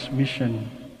out Christ's mission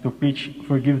to preach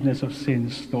forgiveness of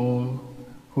sins to all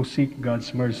who seek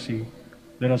God's mercy.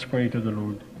 Let us pray to the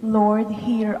Lord. Lord,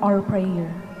 hear our prayer.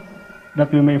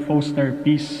 That we may foster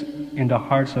peace in the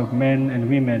hearts of men and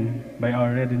women by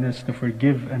our readiness to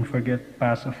forgive and forget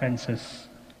past offenses.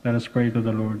 Let us pray to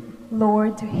the Lord.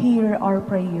 Lord, hear our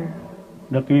prayer.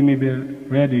 That we may be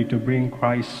ready to bring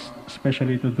Christ,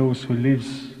 especially to those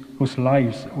whose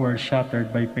lives were shattered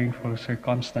by painful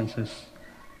circumstances.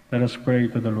 Let us pray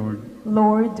to the Lord.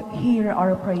 Lord, hear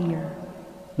our prayer.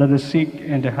 That the sick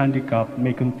and the handicapped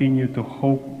may continue to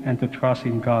hope and to trust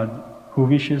in God, who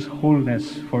wishes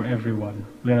wholeness for everyone.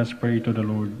 Let us pray to the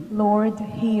Lord. Lord,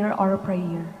 hear our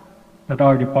prayer. That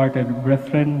our departed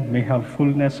brethren may have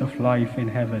fullness of life in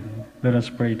heaven. Let us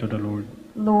pray to the Lord.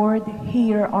 Lord,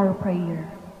 hear our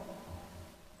prayer.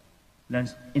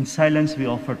 In silence we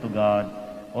offer to God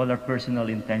all our personal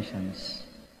intentions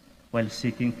while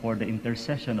seeking for the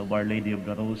intercession of Our Lady of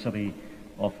the Rosary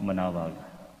of Manaoag.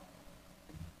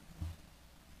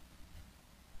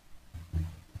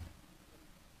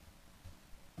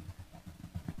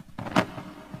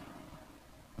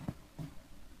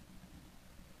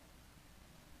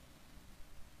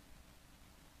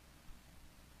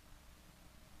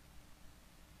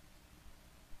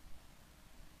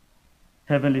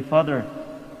 Heavenly Father,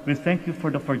 we thank you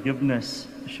for the forgiveness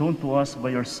shown to us by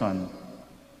your Son.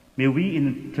 May we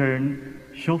in turn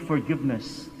show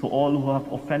forgiveness to all who have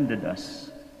offended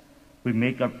us. We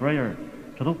make our prayer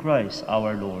through Christ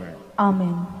our Lord.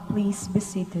 Amen. Please be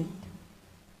seated.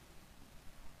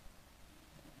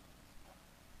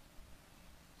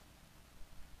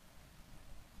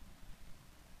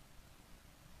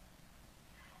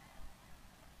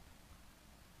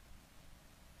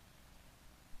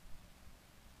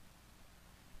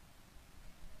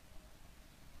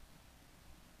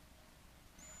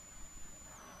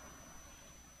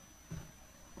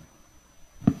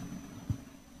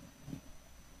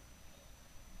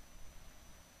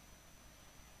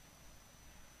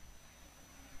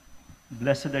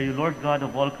 Blessed are you, Lord God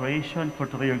of all creation, for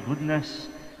through your goodness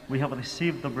we have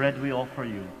received the bread we offer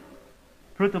you.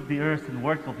 Fruit of the earth and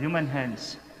work of human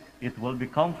hands, it will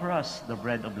become for us the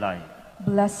bread of life.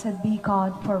 Blessed be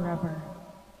God forever.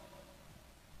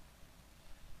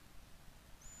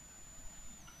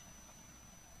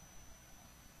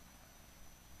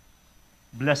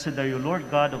 Blessed are you, Lord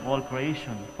God of all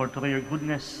creation, for through your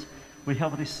goodness we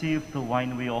have received the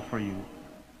wine we offer you.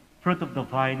 Fruit of the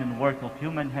vine and work of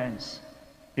human hands,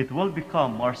 It will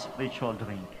become our spiritual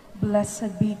drink.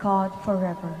 Blessed be God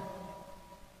forever.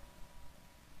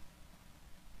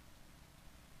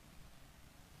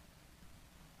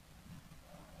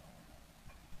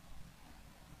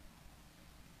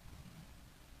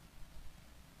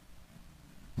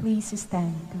 Please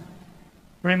stand.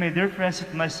 Pray, my dear friends,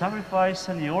 that my sacrifice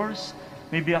and yours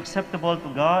may be acceptable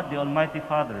to God, the Almighty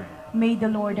Father. May the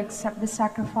Lord accept the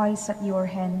sacrifice at your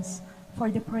hands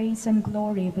for the praise and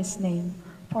glory of his name,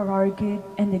 for our good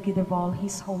and the good of all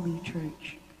his holy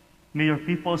church. May your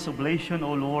people's oblation,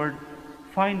 O Lord,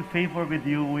 find favor with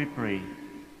you, we pray,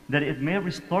 that it may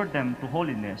restore them to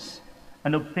holiness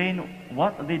and obtain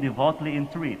what they devoutly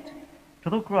entreat.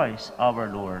 Through Christ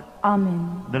our Lord.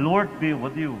 Amen. The Lord be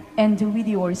with you. And with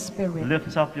your spirit.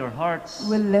 Lift up your hearts.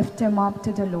 We'll lift them up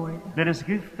to the Lord. Let us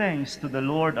give thanks to the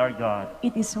Lord our God.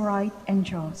 It is right and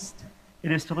just.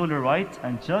 It is truly right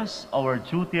and just, our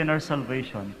duty and our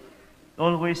salvation,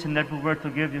 always and everywhere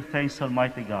to give you thanks,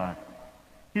 Almighty God.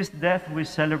 His death we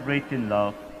celebrate in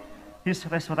love. His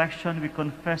resurrection we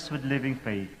confess with living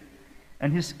faith.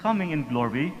 And his coming in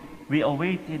glory we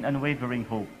await in unwavering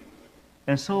hope.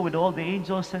 And so with all the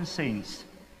angels and saints,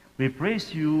 we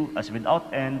praise you as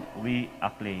without end we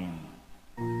acclaim.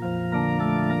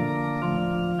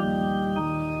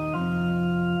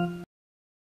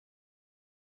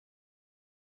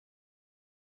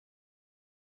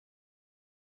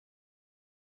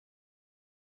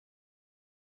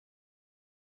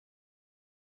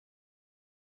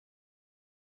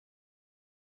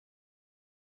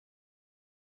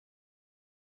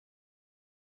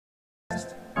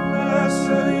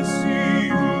 Blessed is he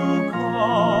who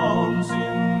comes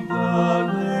in the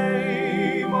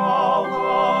name of the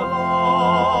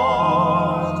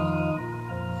Lord.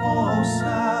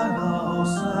 Hosanna,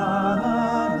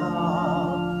 Hosanna,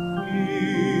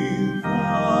 in the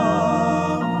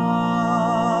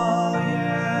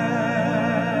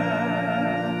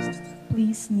highest.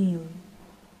 Please kneel.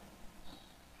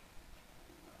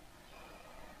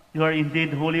 You are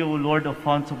indeed holy, O Lord, of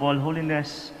fount of all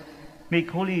holiness. Make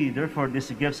holy, therefore,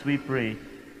 these gifts, we pray,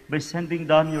 by sending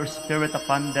down your Spirit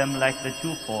upon them like the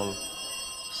dewfall,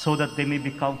 so that they may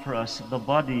become for us the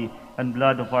body and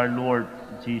blood of our Lord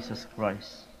Jesus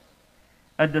Christ.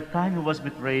 At the time he was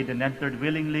betrayed and entered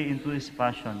willingly into his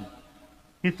passion,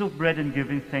 he took bread and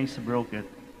giving thanks broke it,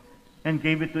 and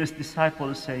gave it to his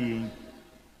disciples, saying,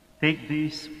 "Take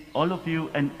this, all of you,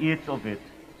 and eat of it,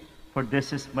 for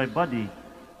this is my body,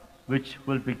 which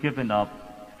will be given up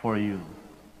for you."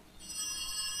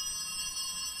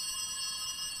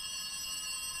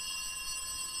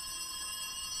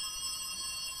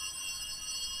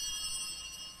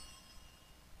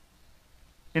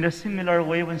 In a similar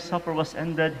way, when supper was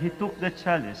ended, he took the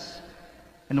chalice,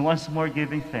 and once more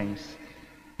giving thanks,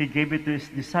 he gave it to his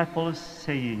disciples,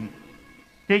 saying,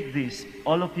 "Take this,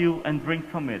 all of you, and drink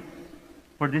from it,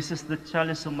 for this is the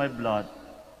chalice of my blood,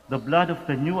 the blood of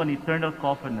the new and eternal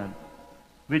covenant,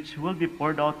 which will be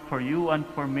poured out for you and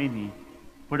for many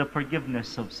for the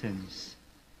forgiveness of sins.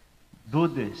 Do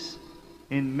this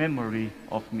in memory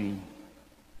of me."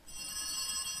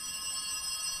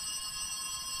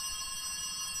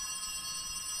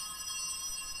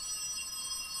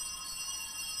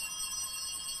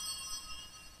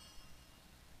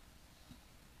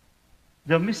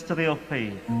 The mystery of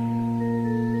faith.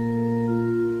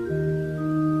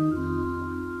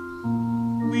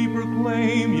 We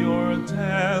proclaim your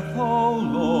death, O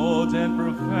Lord, and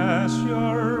profess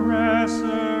your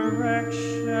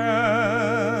resurrection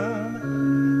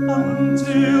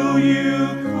until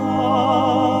you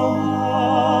come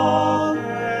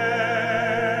again.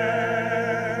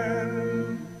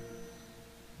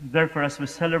 Therefore, as we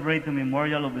celebrate the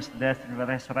memorial of his death and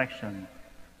resurrection,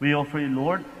 we offer you,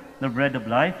 Lord, the bread of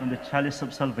life and the chalice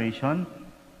of salvation,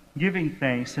 giving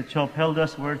thanks that you have held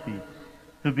us worthy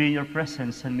to be in your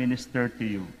presence and minister to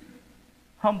you.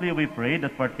 Humbly we pray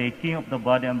that partaking of the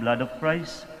body and blood of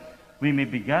Christ, we may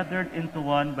be gathered into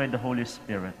one by the Holy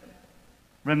Spirit.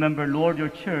 Remember, Lord, your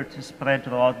church is spread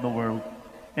throughout the world,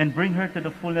 and bring her to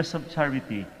the fullness of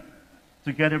charity,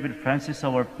 together with Francis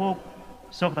our Pope,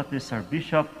 Socrates our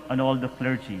Bishop, and all the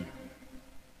clergy.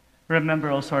 Remember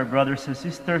also our brothers and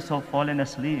sisters who have fallen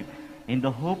asleep in the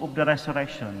hope of the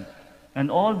resurrection, and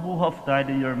all who have died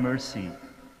in your mercy.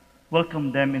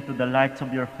 Welcome them into the light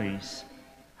of your face.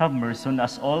 Have mercy on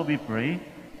us all, we pray,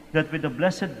 that with the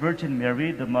Blessed Virgin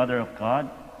Mary, the Mother of God,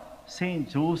 Saint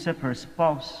Joseph, her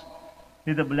spouse,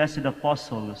 with the blessed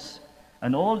apostles,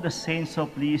 and all the saints who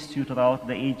pleased you throughout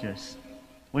the ages,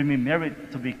 we may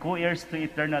merit to be co-heirs to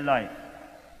eternal life,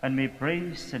 and may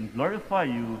praise and glorify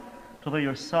you through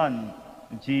your Son,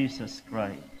 Jesus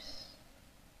Christ.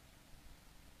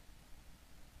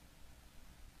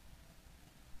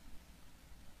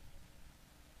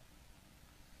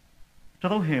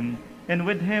 through him, and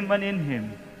with him, and in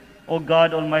him, O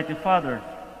God, Almighty Father,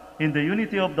 in the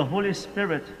unity of the Holy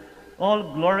Spirit,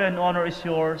 all glory and honor is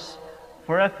yours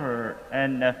forever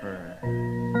and ever.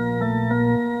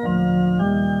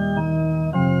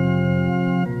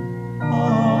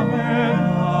 Amen,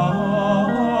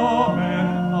 amen,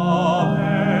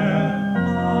 amen,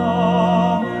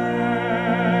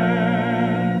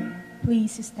 amen.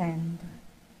 Please stand.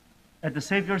 At the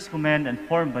Savior's command and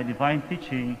formed by divine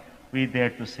teaching, we dare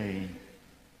to say,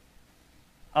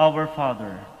 Our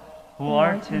Father, who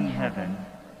art in heaven,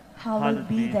 hallowed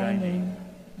be thy name.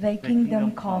 Thy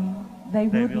kingdom come, thy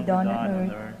will be done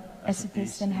on earth as it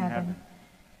is in heaven.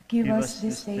 Give us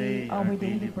this day our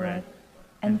daily bread,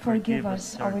 and forgive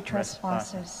us our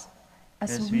trespasses,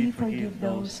 as we forgive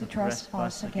those who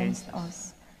trespass against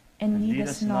us. And lead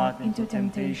us not into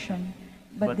temptation,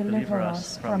 but deliver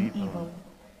us from evil.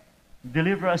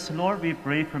 Deliver us, Lord, we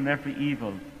pray, from every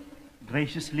evil.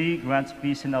 Graciously grant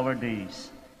peace in our days,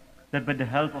 that by the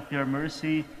help of your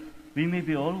mercy we may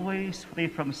be always free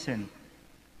from sin,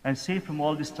 and safe from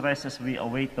all distress as we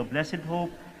await the blessed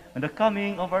hope and the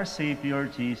coming of our Savior,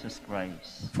 Jesus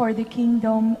Christ. For the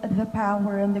kingdom, the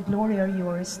power, and the glory are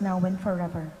yours, now and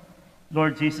forever.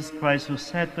 Lord Jesus Christ, who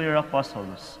said to your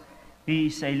apostles,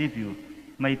 Peace I leave you,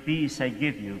 my peace I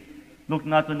give you, look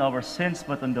not on our sins,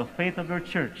 but on the faith of your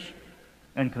church,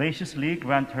 and graciously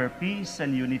grant her peace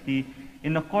and unity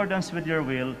in accordance with your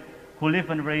will, who live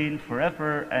and reign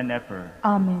forever and ever.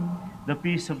 Amen. The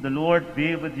peace of the Lord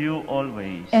be with you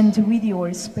always. And with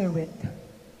your spirit.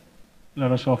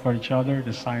 Let us offer each other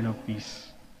the sign of peace.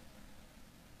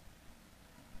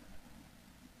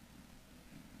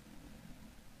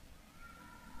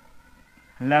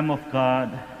 Lamb of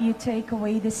God, You take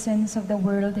away the sins of the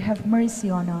world, have mercy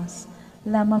on us.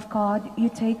 Lamb of God, you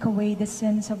take away the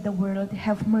sins of the world,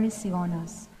 have mercy on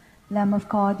us. Lamb of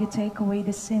God, you take away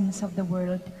the sins of the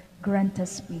world, grant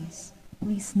us peace.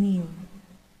 Please kneel.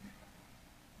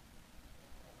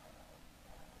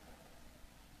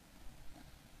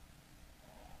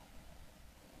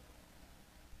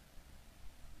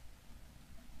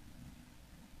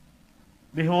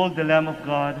 behold the Lamb of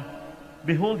God.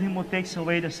 Behold him who takes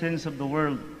away the sins of the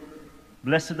world.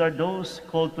 Blessed are those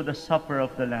called to the supper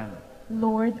of the Lamb.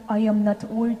 Lord, I am not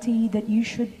worthy that you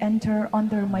should enter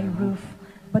under my roof,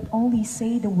 but only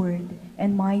say the word,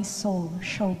 and my soul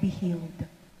shall be healed.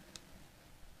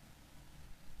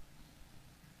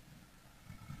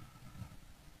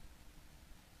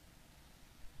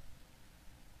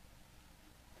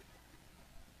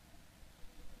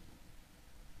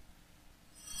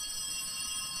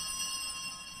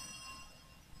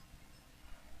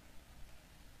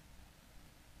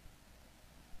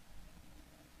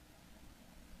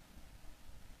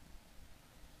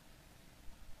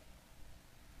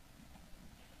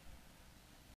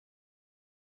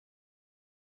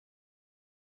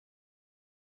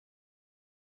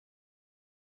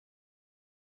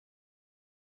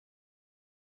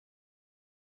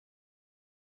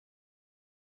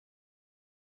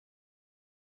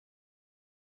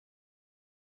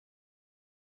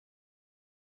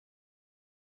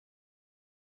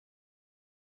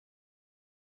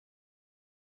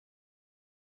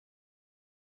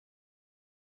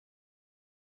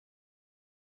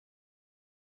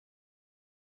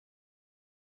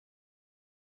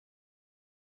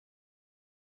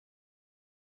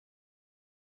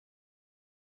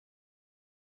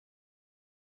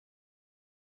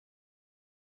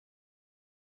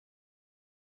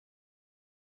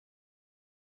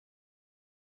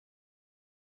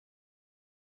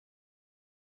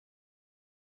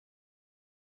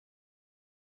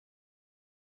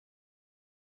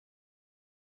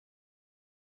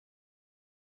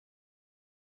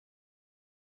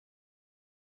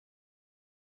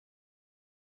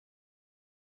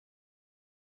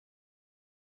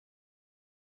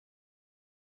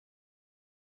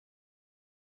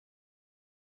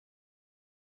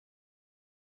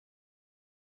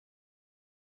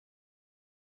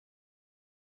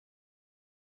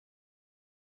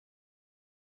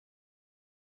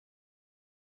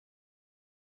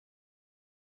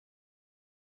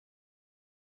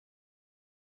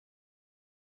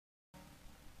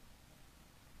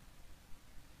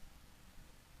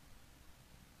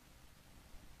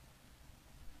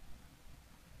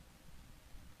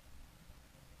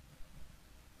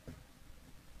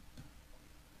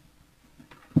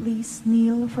 Please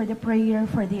kneel for the prayer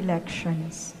for the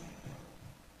elections.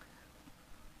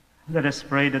 Let us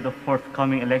pray that the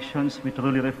forthcoming elections will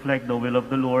truly reflect the will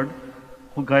of the Lord,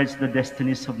 who guides the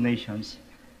destinies of nations.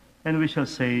 And we shall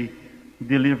say,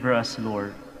 Deliver us,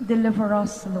 Lord. Deliver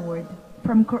us, Lord.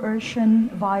 from coercion,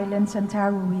 violence, and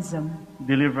terrorism,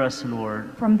 Deliver us,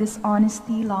 Lord. from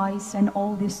dishonesty, lies, and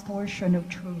all distortion of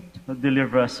truth,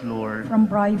 Deliver us, Lord. from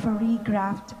bribery,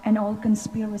 graft, and all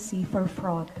conspiracy for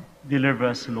fraud, Deliver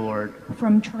us, Lord.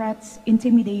 from threats,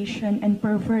 intimidation, and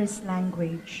perverse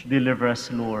language. Deliver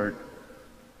us, Lord.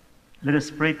 Let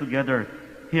us pray together.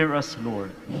 Hear us,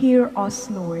 Lord. Hear us,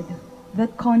 Lord,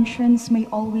 that conscience may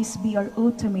always be our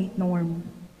ultimate norm,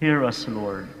 Hear us,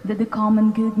 Lord. that the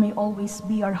common good may always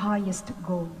be our highest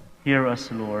goal, Hear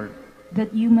us, Lord.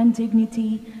 that human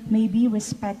dignity may be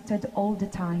respected all the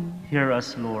time, Hear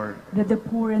us, Lord. that the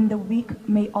poor and the weak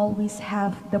may always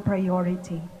have the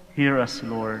priority, Hear us,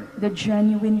 Lord. the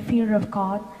genuine fear of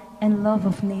God and love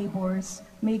of neighbors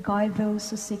may guide those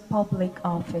who seek public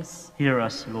office. Hear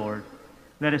us, Lord.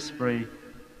 Let us pray.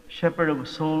 Shepherd of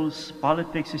souls,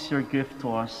 politics is your gift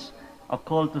to us, a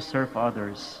call to serve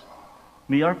others.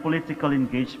 May our political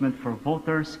engagement for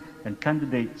voters and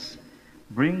candidates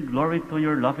bring glory to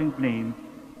your loving name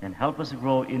and help us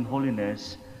grow in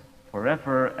holiness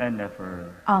forever and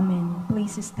ever. Amen.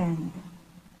 Please stand.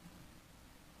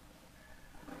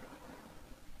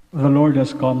 The Lord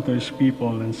has come to his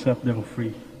people and set them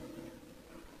free.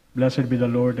 Blessed be the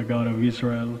Lord, the God of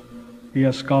Israel. He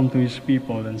has come to his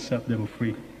people and set them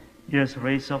free. He has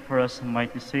raised up for us a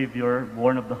mighty Savior,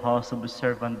 born of the house of his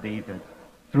servant David.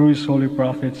 Through his holy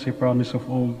prophets, he promised of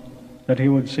old that he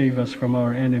would save us from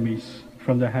our enemies,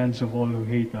 from the hands of all who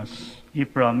hate us. He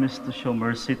promised to show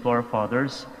mercy to our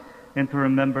fathers and to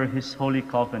remember his holy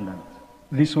covenant.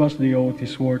 This was the oath he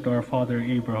swore to our father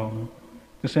Abraham,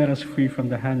 to set us free from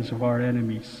the hands of our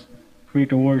enemies, free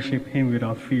to worship him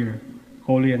without fear,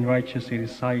 holy and righteous in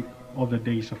his sight all the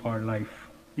days of our life.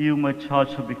 You, my child,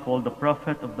 shall be called the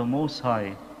prophet of the Most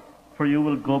High, for you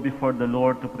will go before the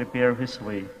Lord to prepare his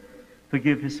way, to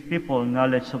give his people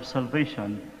knowledge of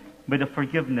salvation by the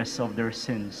forgiveness of their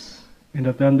sins. In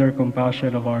the tender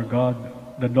compassion of our God,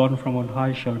 the dawn from on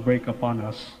high shall break upon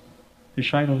us, to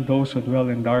shine on those who dwell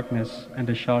in darkness and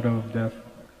the shadow of death,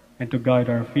 and to guide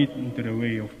our feet into the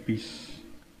way of peace.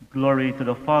 Glory to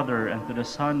the Father, and to the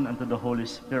Son, and to the Holy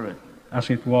Spirit. As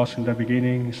it was in the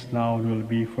beginning, is now, and will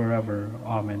be forever.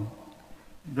 Amen.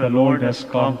 The Lord has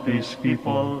come to his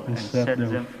people and set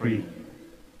them free.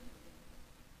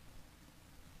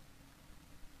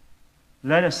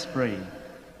 Let us pray.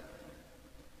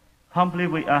 Humbly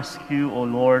we ask you, O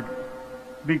Lord,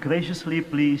 be graciously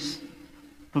pleased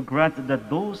to grant that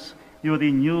those you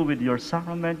renew with your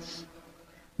sacraments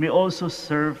may also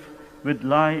serve with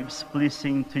lives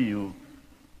pleasing to you.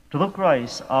 Through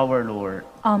Christ our Lord.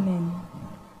 Amen.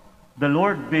 The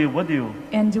Lord be with you.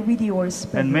 And with your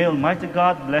spirit. And may Almighty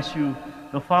God bless you,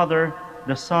 the Father,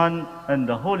 the Son, and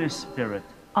the Holy Spirit.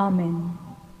 Amen.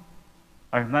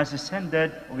 Our Mass is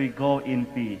ended. We go in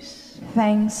peace.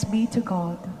 Thanks be to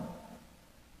God.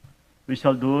 We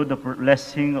shall do the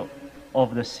blessing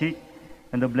of the sick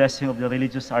and the blessing of the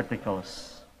religious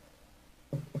articles.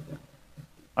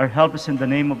 Our help is in the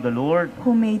name of the Lord,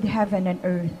 who made heaven and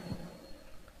earth.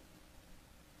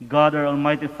 God, our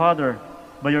Almighty Father,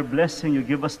 by your blessing you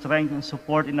give us strength and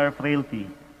support in our frailty.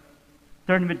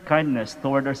 Turn with kindness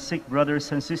toward our sick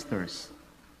brothers and sisters.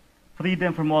 Free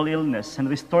them from all illness and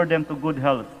restore them to good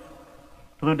health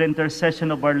through the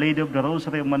intercession of Our Lady of the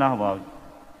Rosary of Manaoag,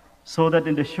 so that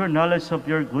in the sure knowledge of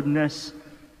your goodness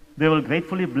they will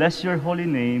gratefully bless your holy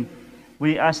name.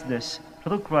 We ask this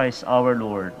through Christ our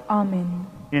Lord. Amen.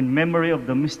 In memory of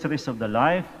the mysteries of the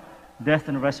life, death,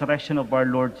 and resurrection of our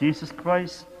Lord Jesus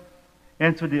Christ,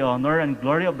 and to the honor and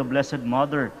glory of the Blessed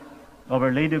Mother of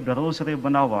Our Lady of the Rosary of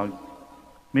Manaoag,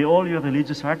 may all your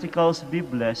religious articles be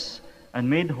blessed and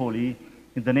made holy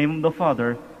in the name of the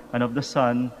Father, and of the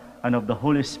Son, and of the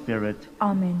Holy Spirit.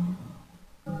 Amen.